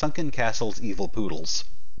called Sunken Castles Evil Poodles,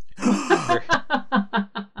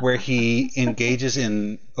 where he engages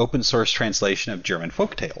in open source translation of German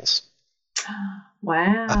folktales.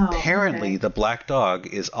 Wow. Apparently, the black dog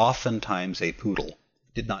is oftentimes a poodle.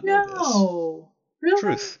 Did not know this. No.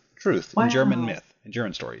 Really? Truth. Wow. In German myth, in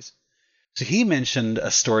German stories. So he mentioned a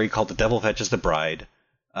story called The Devil Fetches the Bride,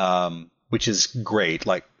 which is great,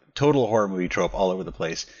 like total horror movie trope all over the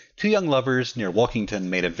place. Two young lovers near Walkington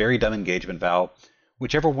made a very dumb engagement vow.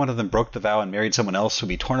 Whichever one of them broke the vow and married someone else would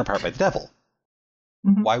be torn apart by the devil.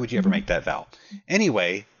 Mm-hmm. Why would you ever make that vow?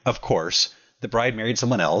 Anyway, of course, the bride married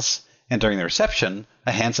someone else, and during the reception,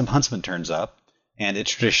 a handsome huntsman turns up, and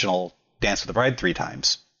it's traditional dance with the bride 3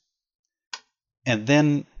 times. And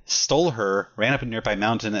then stole her, ran up a nearby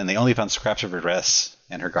mountain, and they only found scraps of her dress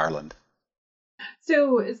and her garland.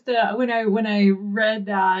 So is when I read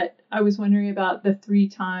that, I was wondering about the 3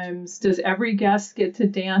 times. Does every guest get to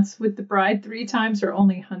dance with the bride 3 times, or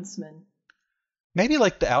only huntsmen? Maybe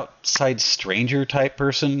like the outside stranger type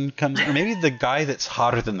person comes, or maybe the guy that's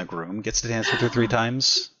hotter than the groom gets to dance with her 3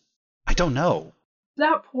 times. I don't know.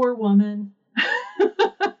 That poor woman.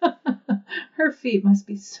 Her feet must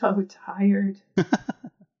be so tired.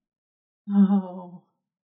 Oh,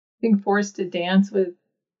 being forced to dance with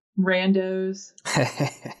randos.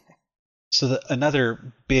 So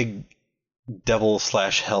another big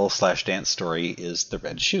devil/hell/dance story is the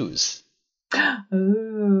Red Shoes,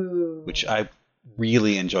 Ooh. which I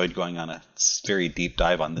really enjoyed going on a very deep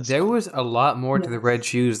dive on this. There one. was a lot more to the Red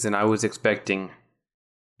Shoes than I was expecting.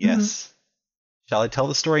 Yes. Mm-hmm. Shall I tell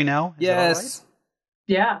the story now? Is Yes. that all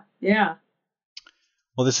Yeah, yeah. right?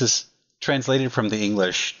 Well, this is translated from the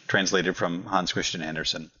English, translated from Hans Christian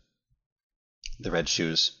Andersen. The Red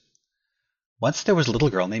Shoes. Once there was a little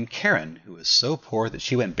girl named Karen who was so poor that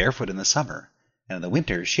she went barefoot in the summer, and in the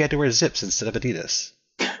winter she had to wear zips instead of Adidas.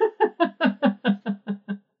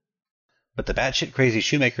 But the batshit crazy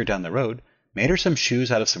shoemaker down the road made her some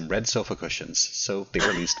shoes out of some red sofa cushions, so they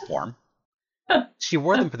were at least warm. She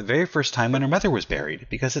wore them for the very first time when her mother was buried,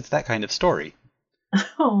 because it's that kind of story.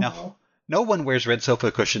 Oh. Now, no one wears red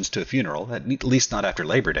sofa cushions to a funeral, at least not after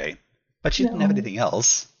Labor Day. But she didn't have anything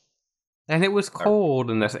else. And it was cold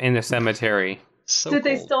in the cemetery. So Did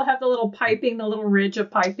they cold. still have the little piping, the little ridge of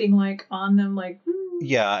piping, like on them, like?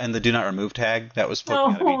 Yeah, and the do not remove tag that was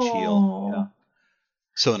poking out of each heel. Yeah.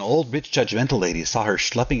 So an old, rich, judgmental lady saw her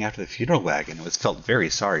schlepping after the funeral wagon and was felt very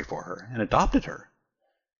sorry for her and adopted her.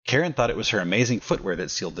 Karen thought it was her amazing footwear that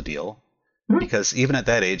sealed the deal, because even at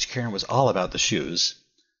that age, Karen was all about the shoes.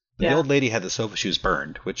 But the old lady had the sofa shoes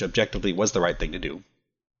burned, which objectively was the right thing to do.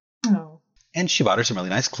 Oh. And she bought her some really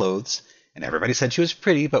nice clothes, and everybody said she was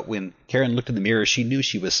pretty, but when Karen looked in the mirror, she knew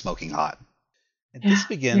she was smoking hot. And this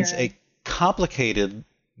begins a complicated,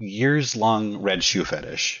 years-long red shoe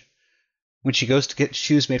fetish. When she goes to get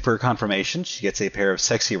shoes made for her confirmation, she gets a pair of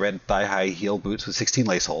sexy red thigh-high heel boots with 16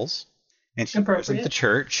 lace holes. And she wears them to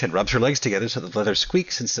church and rubs her legs together so that the leather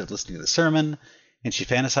squeaks instead of listening to the sermon. And she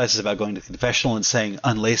fantasizes about going to the confessional and saying,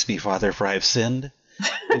 "Unlace me, Father, for I have sinned."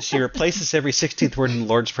 And she replaces every 16th word in the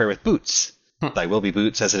Lord's Prayer with boots. "Thy will be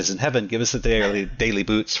boots, as it is in heaven. Give us the daily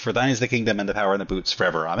boots, for thine is the kingdom and the power and the boots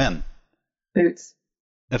forever. Amen." Boots.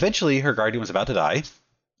 Eventually, her guardian was about to die,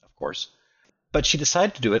 of course. But she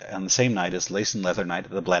decided to do it on the same night as Lace and Leather Night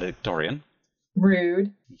at the Valedictorian.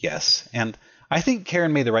 Rude. Yes, and I think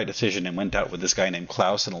Karen made the right decision and went out with this guy named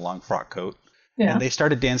Klaus in a long frock coat. Yeah. And they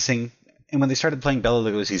started dancing, and when they started playing Bela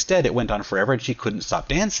Lugosi's Dead, it went on forever, and she couldn't stop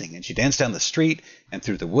dancing. And she danced down the street, and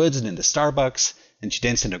through the woods, and into Starbucks, and she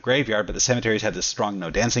danced into a graveyard, but the cemeteries had this strong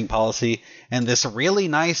no-dancing policy, and this really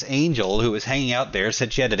nice angel who was hanging out there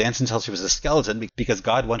said she had to dance until she was a skeleton because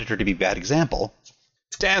God wanted her to be a bad example.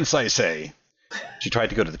 Dance, I say! She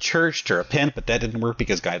tried to go to the church to repent, but that didn't work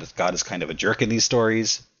because God is kind of a jerk in these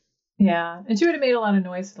stories. Yeah, and she would have made a lot of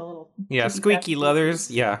noise with the little... Squeaky leathers,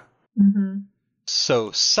 yeah. Mm-hmm.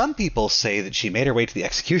 So some people say that she made her way to the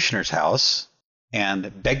executioner's house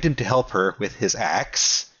and begged him to help her with his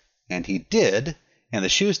axe, and he did, and the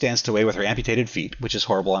shoes danced away with her amputated feet, which is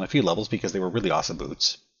horrible on a few levels because they were really awesome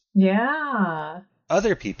boots. Yeah.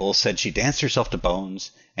 Other people said she danced herself to bones,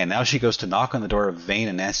 and now she goes to knock on the door of vain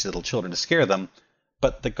and nasty little children to scare them,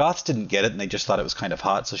 but the Goths didn't get it, and they just thought it was kind of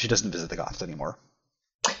hot, so she doesn't visit the Goths anymore.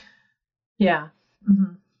 Yeah.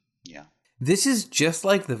 Mm-hmm. Yeah. This is just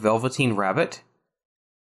like the Velveteen Rabbit,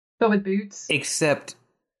 But with boots. except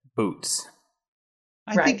boots.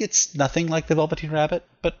 I think it's nothing like the Velveteen Rabbit,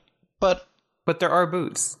 but But there are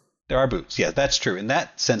boots. there are boots. Yeah, that's true. In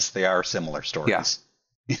that sense, they are similar stories.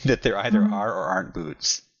 Yeah. That there either are or aren't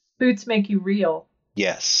boots. Boots make you real.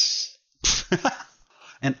 Yes.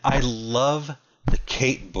 And I love the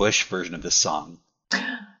Kate Bush version of this song.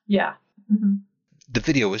 Yeah. Mm-hmm. The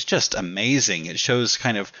video was just amazing. It shows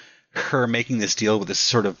kind of her making this deal with this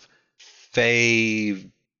sort of fey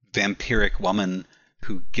vampiric woman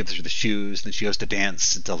who gives her the shoes, and then she goes to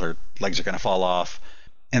dance until her legs are going to fall off.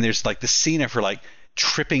 And there's like this scene of her like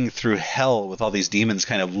tripping through hell with all these demons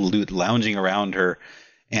kind of lounging around her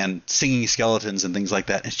and singing skeletons and things like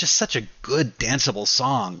that. It's just such a good danceable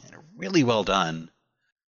song and really well done.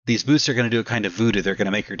 These boots are going to do a kind of voodoo. They're going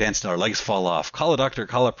to make her dance until her legs fall off. Call a doctor,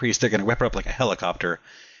 call a priest. They're going to whip her up like a helicopter.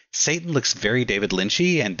 Satan looks very David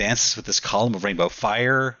Lynchy and dances with this column of rainbow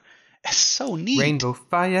fire. It's so neat. Rainbow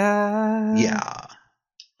fire. Yeah.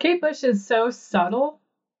 Kate Bush is so subtle.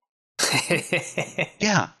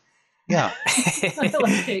 Yeah. Yeah. I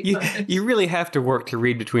like Kate Bush. you really have to work to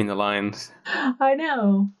read between the lines. I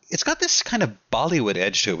know. It's got this kind of Bollywood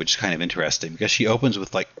edge to it, which is kind of interesting because she opens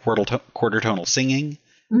with like quarter tonal singing.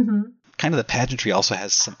 Mm-hmm. Kind of the pageantry also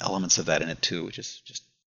has some elements of that in it too, which is just,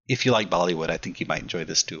 if you like Bollywood, I think you might enjoy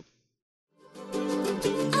this too.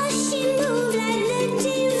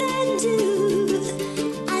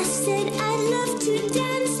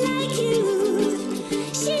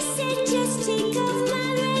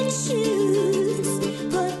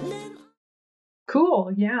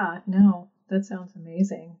 Cool. Yeah. No, that sounds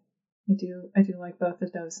amazing. I do like both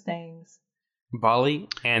of those things. Bolly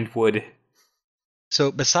and Wood.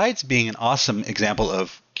 So besides being an awesome example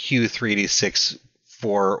of Q386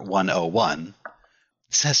 4101,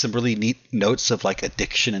 this has some really neat notes of like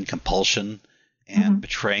addiction and compulsion and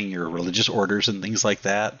betraying your religious orders and things like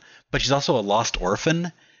that. But she's also a lost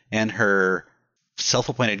orphan, and her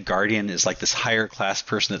self-appointed guardian is like this higher class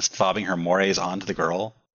person that's fobbing her mores onto the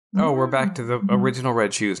girl. Oh, we're back to the original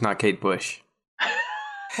Red Shoes, not Kate Bush.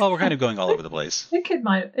 Well, we're kind of going all over the place. It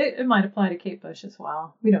might apply to Kate Bush as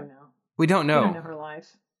well. We don't know. We don't know. We don't know her life.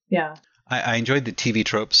 Yeah. I enjoyed the TV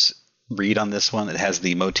Tropes read on this one. It has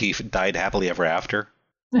the motif "died happily ever after,"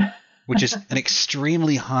 which is an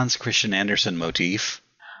extremely Hans Christian Andersen motif.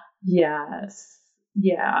 Yes.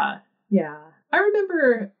 Yeah. Yeah. I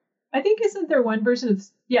remember, I think, isn't there one version of,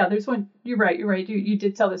 yeah, there's one, you're right. You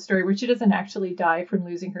did tell the story where she doesn't actually die from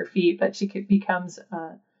losing her feet, but she becomes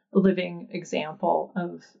a living example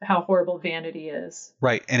of how horrible vanity is.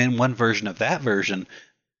 Right. And in one version of that version,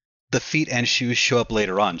 the feet and shoes show up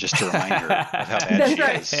later on just to remind her of how bad That's she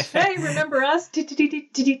right. is. Hey, remember us?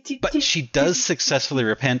 But she does successfully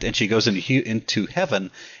repent, and she goes into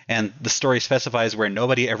heaven, and the story specifies where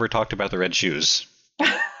nobody ever talked about the red shoes.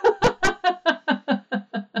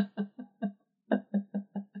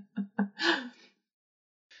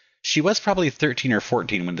 She was probably 13 or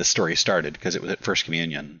 14 when this story started, because it was at First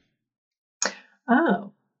Communion.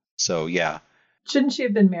 Oh. So, yeah. Shouldn't she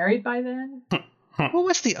have been married by then? What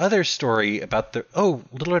was the other story about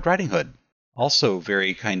Little Red Riding Hood? Also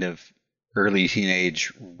very kind of early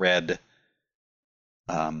teenage red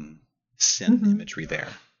sin imagery there.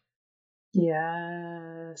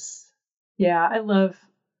 Yes. Yeah, I love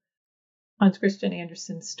Hans Christian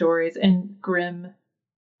Andersen stories and grim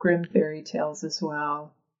fairy tales as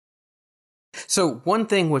well. So one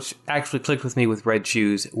thing which actually clicked with me with Red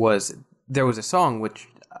Shoes was there was a song which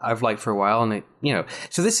I've liked for a while, and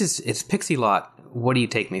so it's Pixie Lott, What Do You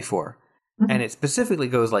Take Me For? And it specifically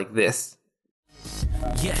goes like this.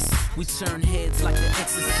 Yes, we turn heads like the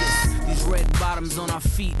Exorcist. These red bottoms on our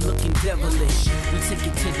feet looking devilish. We take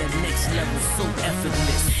it to the next level, so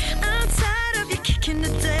effortless. I'm tired of you kicking the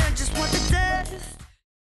dead, just want the death.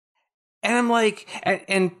 And I'm like,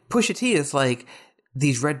 and Pusha T is like,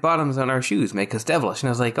 these red bottoms on our shoes make us devilish. And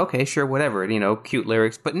I was like, okay, sure, whatever, cute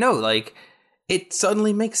lyrics. But no, like, it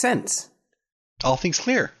suddenly makes sense. All things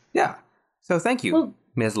clear. Yeah. So thank you,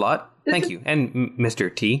 Ms. Lott. Thank you. And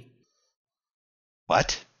Mr. T.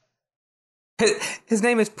 What? His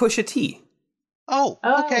name is Pusha T. Oh,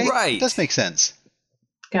 okay. Right. Does make sense.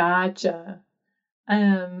 Gotcha.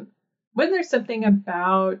 Wasn't there something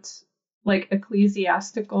about like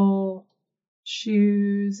ecclesiastical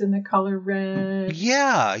shoes in the color red?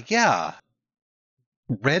 Yeah.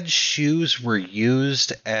 Red shoes were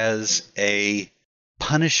used as a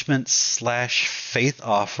punishment / faith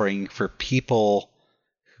offering for people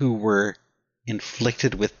who were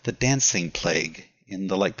inflicted with the dancing plague in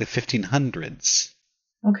the 1500s.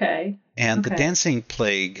 Okay. And the dancing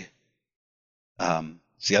plague,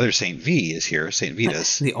 the other Saint V is here, Saint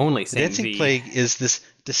Vitus. The only Saint The dancing V. plague is this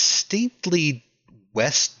distinctly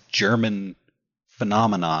West German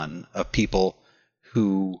phenomenon of people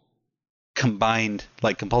who combined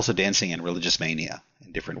compulsive dancing and religious mania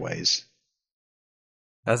in different ways.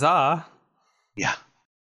 Huzzah. Yeah.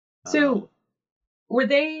 So were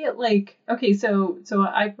they so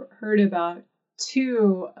I've heard about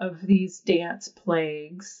 2 of these dance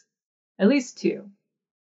plagues, at least 2,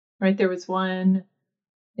 right? There was one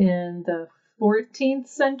in the 14th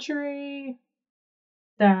century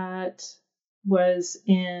that was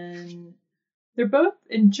they're both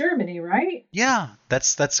in Germany, right? Yeah,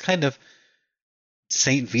 that's kind of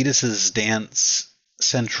Saint Vitus's dance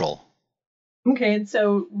central. Okay, and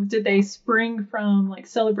so did they spring from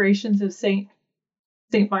celebrations of Saint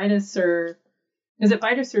Vitus, or is it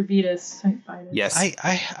Vitus or Vitus? Saint Vitus. Yes.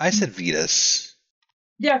 I said Vitus.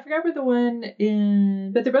 Yeah, I forgot where the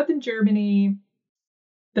one but they're both in Germany.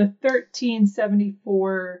 The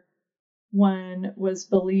 1374 one was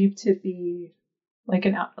believed to be like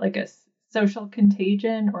a social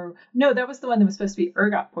contagion, or no, that was the one that was supposed to be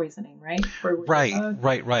ergot poisoning, right?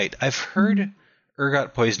 Right. I've heard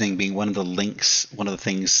ergot poisoning being one of the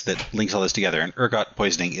things that links all this together. And ergot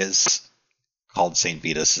poisoning is called St.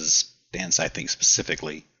 Vitus's dance, I think,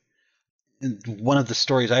 specifically. And one of the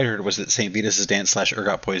stories I heard was that St. Vitus's dance /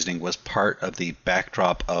 ergot poisoning was part of the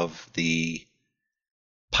backdrop of the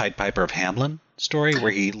Pied Piper of Hamelin story,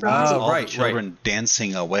 where he leads all the children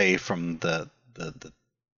dancing away from the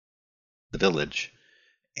village.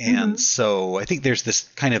 And so I think there's this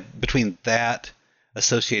kind of, between that,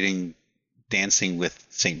 associating dancing with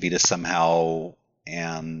St. Vitus somehow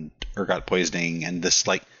and ergot poisoning, and this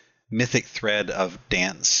like mythic thread of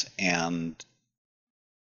dance and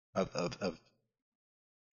of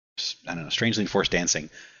I don't know, strangely enforced dancing,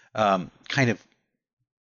 kind of,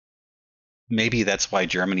 maybe that's why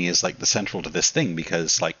Germany is like the central to this thing,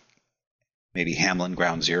 because like maybe Hamelin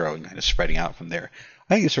ground zero and kind of spreading out from there.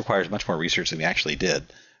 I think this requires much more research than we actually did,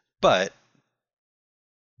 but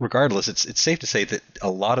regardless, it's safe to say that a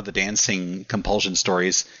lot of the dancing compulsion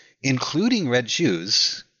stories, including Red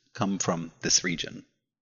Shoes, come from this region.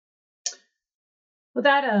 Well,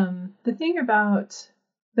 that the thing about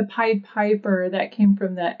the Pied Piper, that came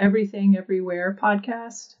from the Everything Everywhere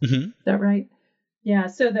podcast. Is that right? Yeah.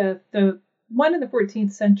 So the one in the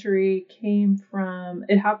 14th century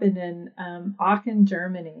it happened in Aachen,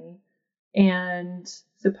 Germany, and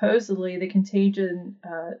supposedly the contagion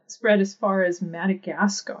spread as far as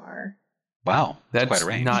Madagascar. Wow, that's quite a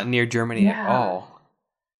range. Not near Germany at all.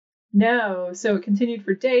 No, so it continued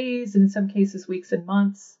for days, and in some cases weeks and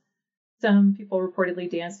months. Some people reportedly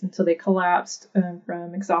danced until they collapsed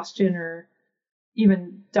from exhaustion, or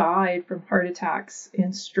even died from heart attacks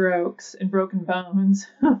and strokes and broken bones.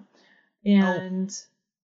 And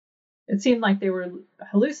it seemed like they were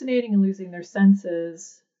hallucinating and losing their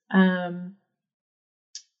senses. And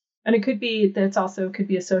it could be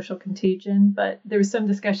a social contagion, but there was some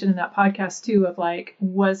discussion in that podcast too of like,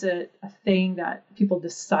 was it a thing that people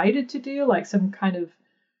decided to do, like some kind of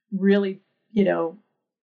really,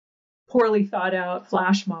 poorly thought out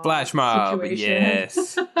flash mob situation.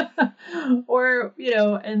 Yes. Or,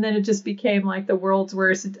 and then it just became like the world's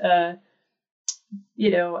worst,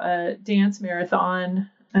 dance marathon.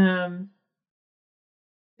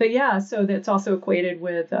 But yeah, so that's also equated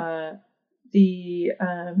with the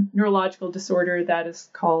neurological disorder that is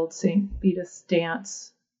called St. Vitus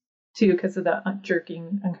dance too, because of the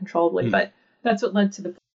jerking uncontrollably. But that's what led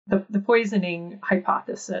to the poisoning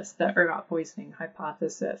hypothesis, the ergot poisoning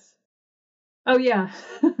hypothesis. Oh yeah,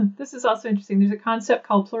 this is also interesting. There's a concept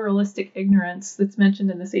called pluralistic ignorance that's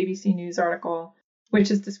mentioned in this ABC News article,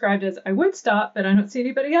 which is described as, I would stop, but I don't see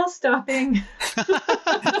anybody else stopping.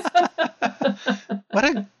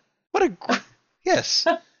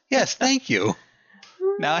 Yes, thank you.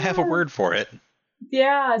 Now I have a word for it.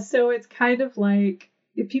 Yeah, so it's kind of like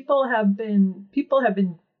people have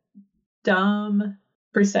been dumb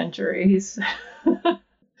for centuries.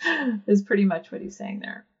 Is pretty much what he's saying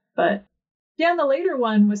there. But yeah, and the later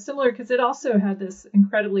one was similar because it also had this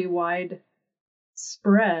incredibly wide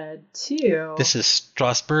spread too. This is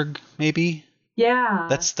Strasbourg, maybe? Yeah.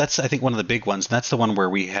 That's I think one of the big ones. And that's the one where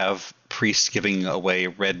we have priests giving away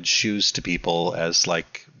red shoes to people as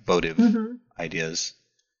like votive ideas.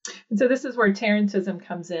 And so this is where Tarantism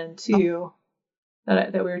comes in too,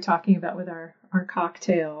 that we were talking about with our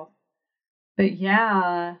cocktail. But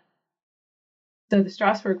yeah, so the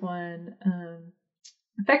Strasbourg one,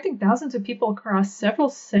 affecting thousands of people across several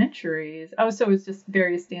centuries. Oh, so it was just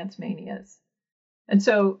various dance manias. And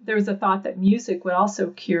so there was a thought that music would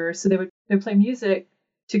also cure. So they would play music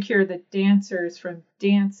to cure the dancers from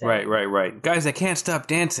dancing. Right. Guys, I can't stop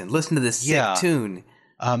dancing. Listen to this sick tune.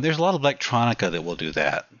 There's a lot of electronica that will do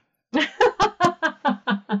that.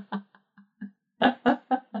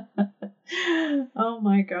 Oh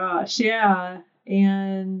my gosh, yeah.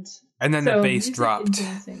 And then so the bass dropped.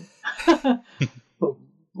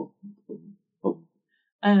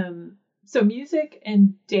 So music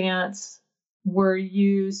and dance were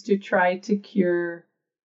used to try to cure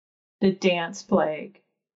the dance plague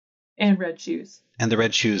and red shoes. And the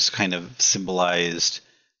red shoes kind of symbolized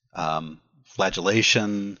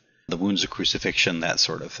flagellation, the wounds of crucifixion, that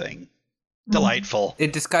sort of thing. Delightful.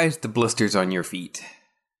 It disguised the blisters on your feet.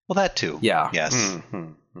 Well, that too. Yeah. Yes.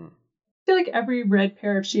 I feel like every red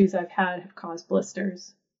pair of shoes I've had have caused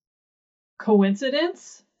blisters.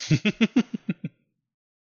 Coincidence?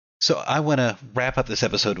 So I want to wrap up this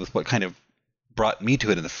episode with what kind of brought me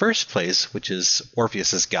to it in the first place, which is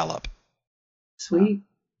Orpheus's Gallop. Sweet.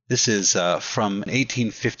 This is from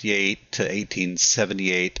 1858 to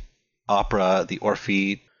 1878 opera, the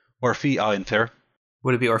Orphée à Enfer.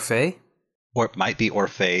 Would it be Orphée? or it might be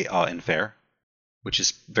Orphée à Enfer, which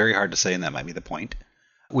is very hard to say, and that might be the point,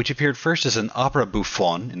 which appeared first as an opera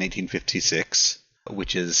bouffon in 1856,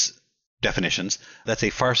 which is definitions. That's a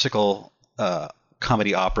farcical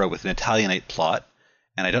comedy opera with an Italianate plot.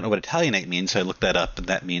 And I don't know what Italianate means, so I looked that up, and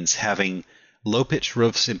that means having low-pitched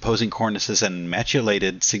roofs, imposing cornices, and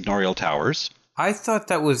machicolated signorial towers. I thought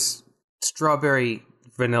that was strawberry,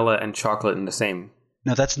 vanilla, and chocolate in the same.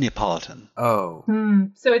 No, that's Neapolitan. Oh.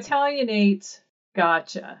 So Italianate,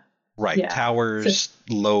 gotcha. Right, Yeah. towers,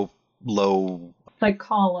 low... Like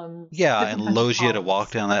columns. Yeah, different and kinds of loggia to columns.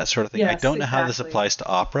 walk down, that sort of thing. I Yes, don't know how this exactly. applies to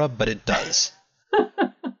opera, but it does.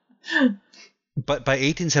 But by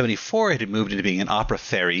 1874, it had moved into being an opera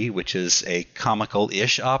fairy, which is a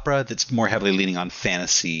comical-ish opera that's more heavily leaning on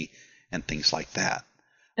fantasy and things like that.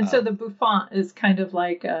 And so the bouffon is kind of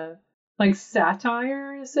like a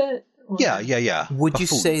satire, is it? Or- Yeah. Would you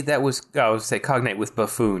Buffoon. say that was, I would say, cognate with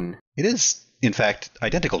buffoon, It is, in fact,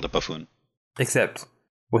 identical to buffoon. except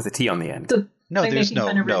with a T on the end? So No, like there's making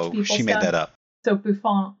fun of rich no. people She made stuff? that up. So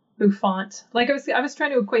bouffant. Like I was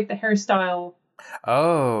trying to equate the hairstyle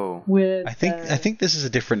Oh, with. I think this is a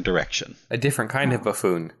different direction. a different kind of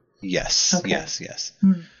buffoon. Yes, Okay. yes.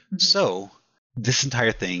 Mm-hmm. So this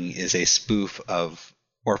entire thing is a spoof of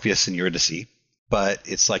Orpheus and Eurydice, but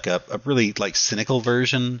it's like a really like cynical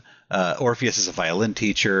version. Orpheus is a violin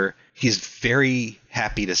teacher. He's very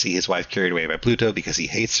happy to see his wife carried away by Pluto because he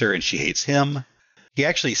hates her and she hates him. He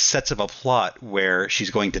actually sets up a plot where she's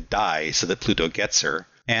going to die so that Pluto gets her.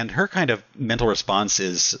 And her kind of mental response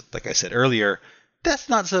is, like I said earlier, death's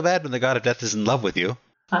not so bad when the god of death is in love with you.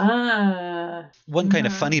 One kind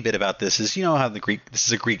of funny bit about this is, you know how this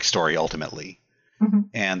is a Greek story ultimately. Mhm.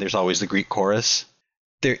 And there's always the Greek chorus.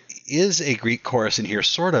 There is a Greek chorus in here,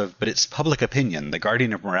 sort of, but it's public opinion, the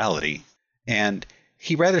guardian of morality. And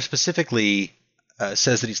he rather specifically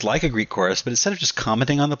says that he's like a Greek chorus, but instead of just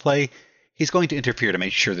commenting on the play, he's going to interfere to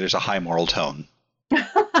make sure there's a high moral tone.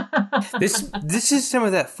 This is some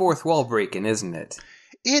of that fourth wall breaking, isn't it?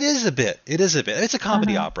 It is a bit. It's a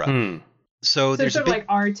comedy opera. Hmm. So So there's sort a of big... like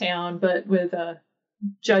Our Town, but with a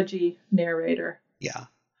judgy narrator. Yeah.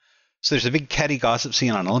 So there's a big catty gossip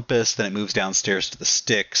scene on Olympus, then it moves downstairs to the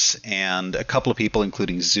Styx, and a couple of people,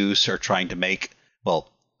 including Zeus, are trying to make...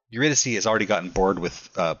 Well, Eurydice has already gotten bored with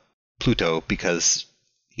Pluto because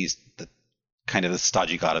he's the kind of the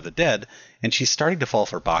stodgy god of the dead, and she's starting to fall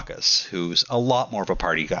for Bacchus, who's a lot more of a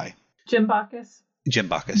party guy. Jim Bacchus? Jim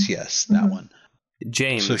Bacchus, yes, that one.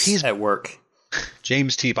 James So he's- at work.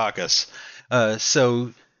 James T. Bacchus.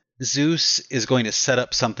 So Zeus is going to set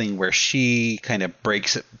up something where she kind of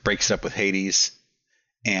breaks it up with Hades,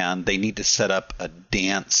 and they need to set up a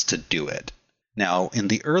dance to do it. Now, in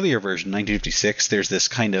the earlier version, 1956, there's this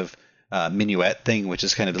kind of minuet thing, which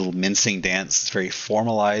is kind of a little mincing dance. It's very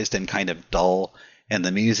formalized and kind of dull, and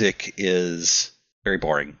the music is very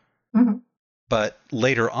boring. Mm-hmm. But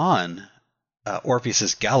later on,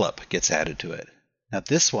 Orpheus's Gallop gets added to it. Now,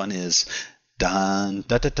 this one is dun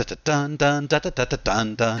da da da da dun dun da da da da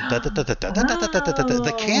dun dun da da da da da da da da da da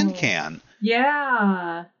the can.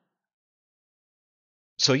 Yeah.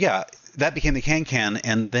 So yeah, that became the can,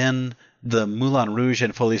 and then the Moulin Rouge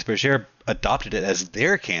and Folies Bergère adopted it as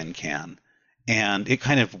their can, and it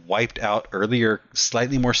kind of wiped out earlier,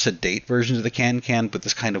 slightly more sedate versions of the can with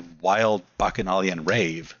this kind of wild bacchanalian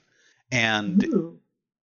rave. And Ooh.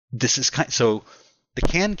 this is so the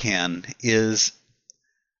can is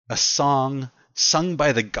a song sung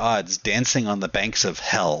by the gods dancing on the banks of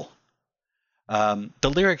hell. The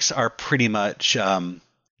lyrics are pretty much,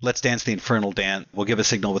 let's dance the infernal dance, we'll give a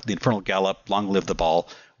signal with the infernal gallop, long live the ball,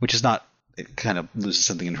 which is not, it kind of loses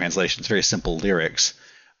something in translation. It's very simple lyrics.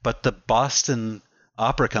 But the Boston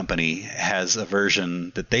Opera Company has a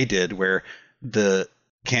version that they did where the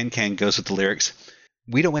can goes with the lyrics,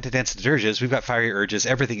 we don't want to dance to dirges, we've got fiery urges,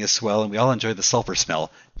 everything is swell, and we all enjoy the sulfur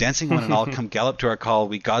smell. Dancing one and all, come gallop to our call,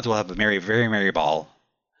 we gods will have a merry, very merry ball.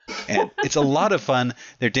 And it's a lot of fun.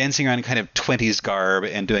 They're dancing around in kind of 20s garb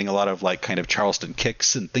and doing a lot of like kind of Charleston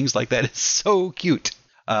kicks and things like that. It's so cute.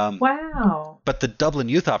 Wow. But the Dublin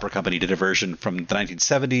Youth Opera Company did a version from the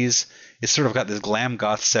 1970s. It's sort of got this glam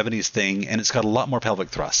goth 70s thing, and it's got a lot more pelvic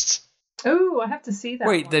thrusts. Oh, I have to see that.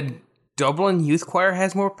 Wait, one. the Dublin Youth Choir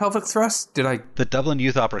has more pelvic thrusts? The Dublin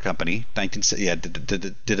Youth Opera Company did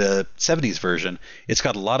a 70s version. It's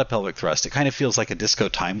got a lot of pelvic thrust. It kind of feels like a disco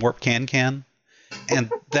time warp can.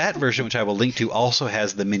 And that version, which I will link to, also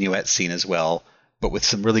has the minuet scene as well, but with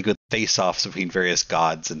some really good face-offs between various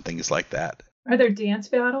gods and things like that. Are there dance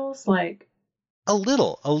battles? Like A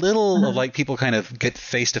little of like people kind of get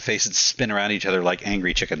face to face and spin around each other like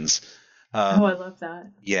angry chickens. oh, I love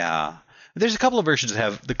that. Yeah. There's a couple of versions that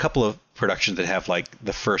have the couple of productions that have like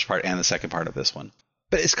the first part and the second part of this one.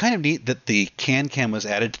 But it's kind of neat that the can was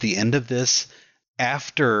added to the end of this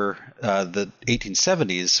after the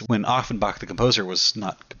 1870s, when Offenbach, the composer, was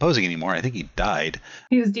not composing anymore. I think he died.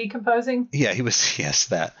 He was decomposing? Yeah, he was. Yes,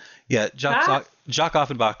 that. Yeah, Jacques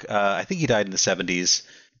Offenbach, I think he died in the 70s.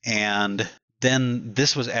 And then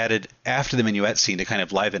this was added after the minuet scene to kind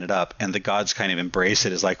of liven it up. And the gods kind of embrace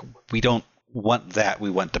it as like, we don't want that.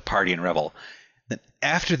 We want to party and revel. Then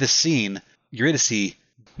after the scene, Eurydice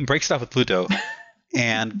breaks it off with Pluto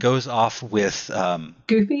and goes off with...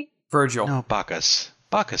 Goofy? Virgil. No, Bacchus.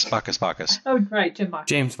 Oh, right,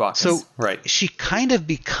 James Bacchus. So right. She kind of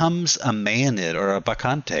becomes a Maenad or a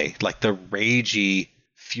Bacchante, like the ragey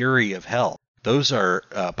fury of hell. Those are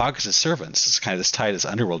Bacchus' servants. It's kind of this tied as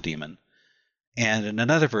underworld demon. And in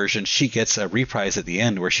another version, she gets a reprise at the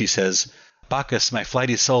end where she says, Bacchus, my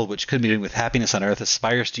flighty soul, which could be doing with happiness on earth,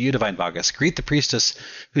 aspires to you, divine Bacchus. Greet the priestess,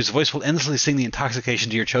 whose voice will endlessly sing the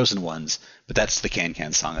intoxication to your chosen ones. But that's the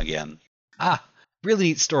Can song again. Really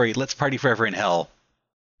neat story. Let's party forever in hell.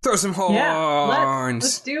 Throw some horns. Yeah,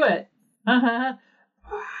 let's do it. Uh-huh.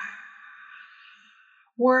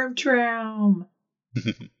 Wormtraum.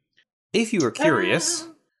 If you were curious,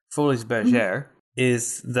 Folies Bergère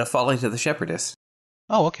is the Follies of the Shepherdess.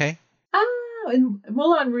 Oh, okay. Oh, and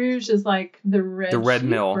Moulin Rouge is like the red sheep,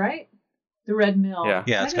 mill, right? The red mill.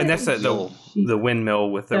 Yeah, it's and that's the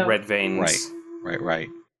windmill with the red veins. Right.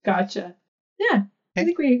 Gotcha. Yeah, I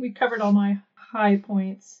think we covered all my high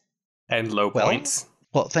points and low points.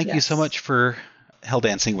 Well, thank you so much for hell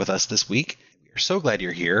dancing with us this week. We're so glad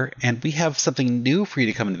you're here, and we have something new for you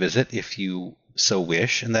to come and visit if you so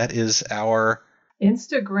wish, and that is our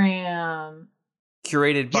Instagram,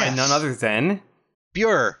 curated by none other than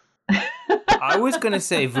Bure. I was going to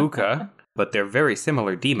say VUCA, but they're very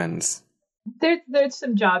similar demons. There's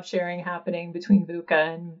some job sharing happening between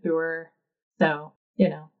VUCA and Bure, so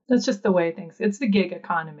that's just the way things. It's the gig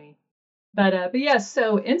economy. But yes,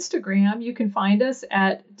 so Instagram, you can find us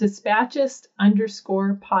at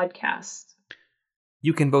dispatchist_podcast.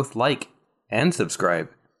 You can both like and subscribe.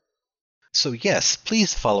 So yes,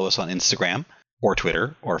 please follow us on Instagram or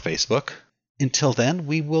Twitter or Facebook. Until then,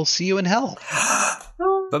 we will see you in hell.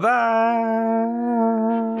 Bye-bye.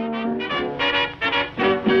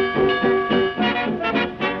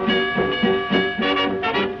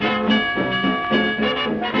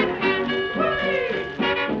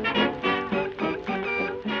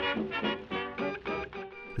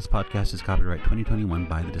 This podcast is copyright 2021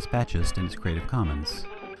 by The Dispatchist and is Creative Commons.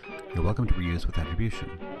 You're welcome to reuse with attribution.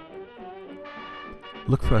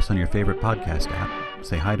 Look for us on your favorite podcast app.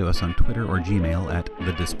 Say hi to us on Twitter or Gmail at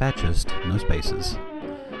The Dispatchist, no spaces.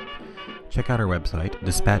 Check out our website,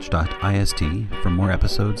 dispatch.ist, for more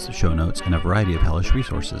episodes, show notes, and a variety of hellish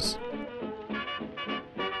resources.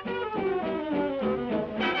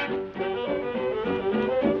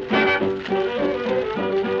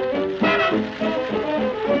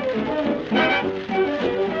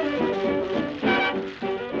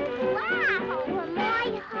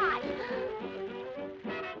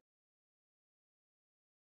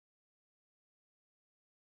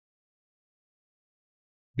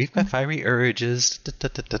 We've got fiery urges. Dun.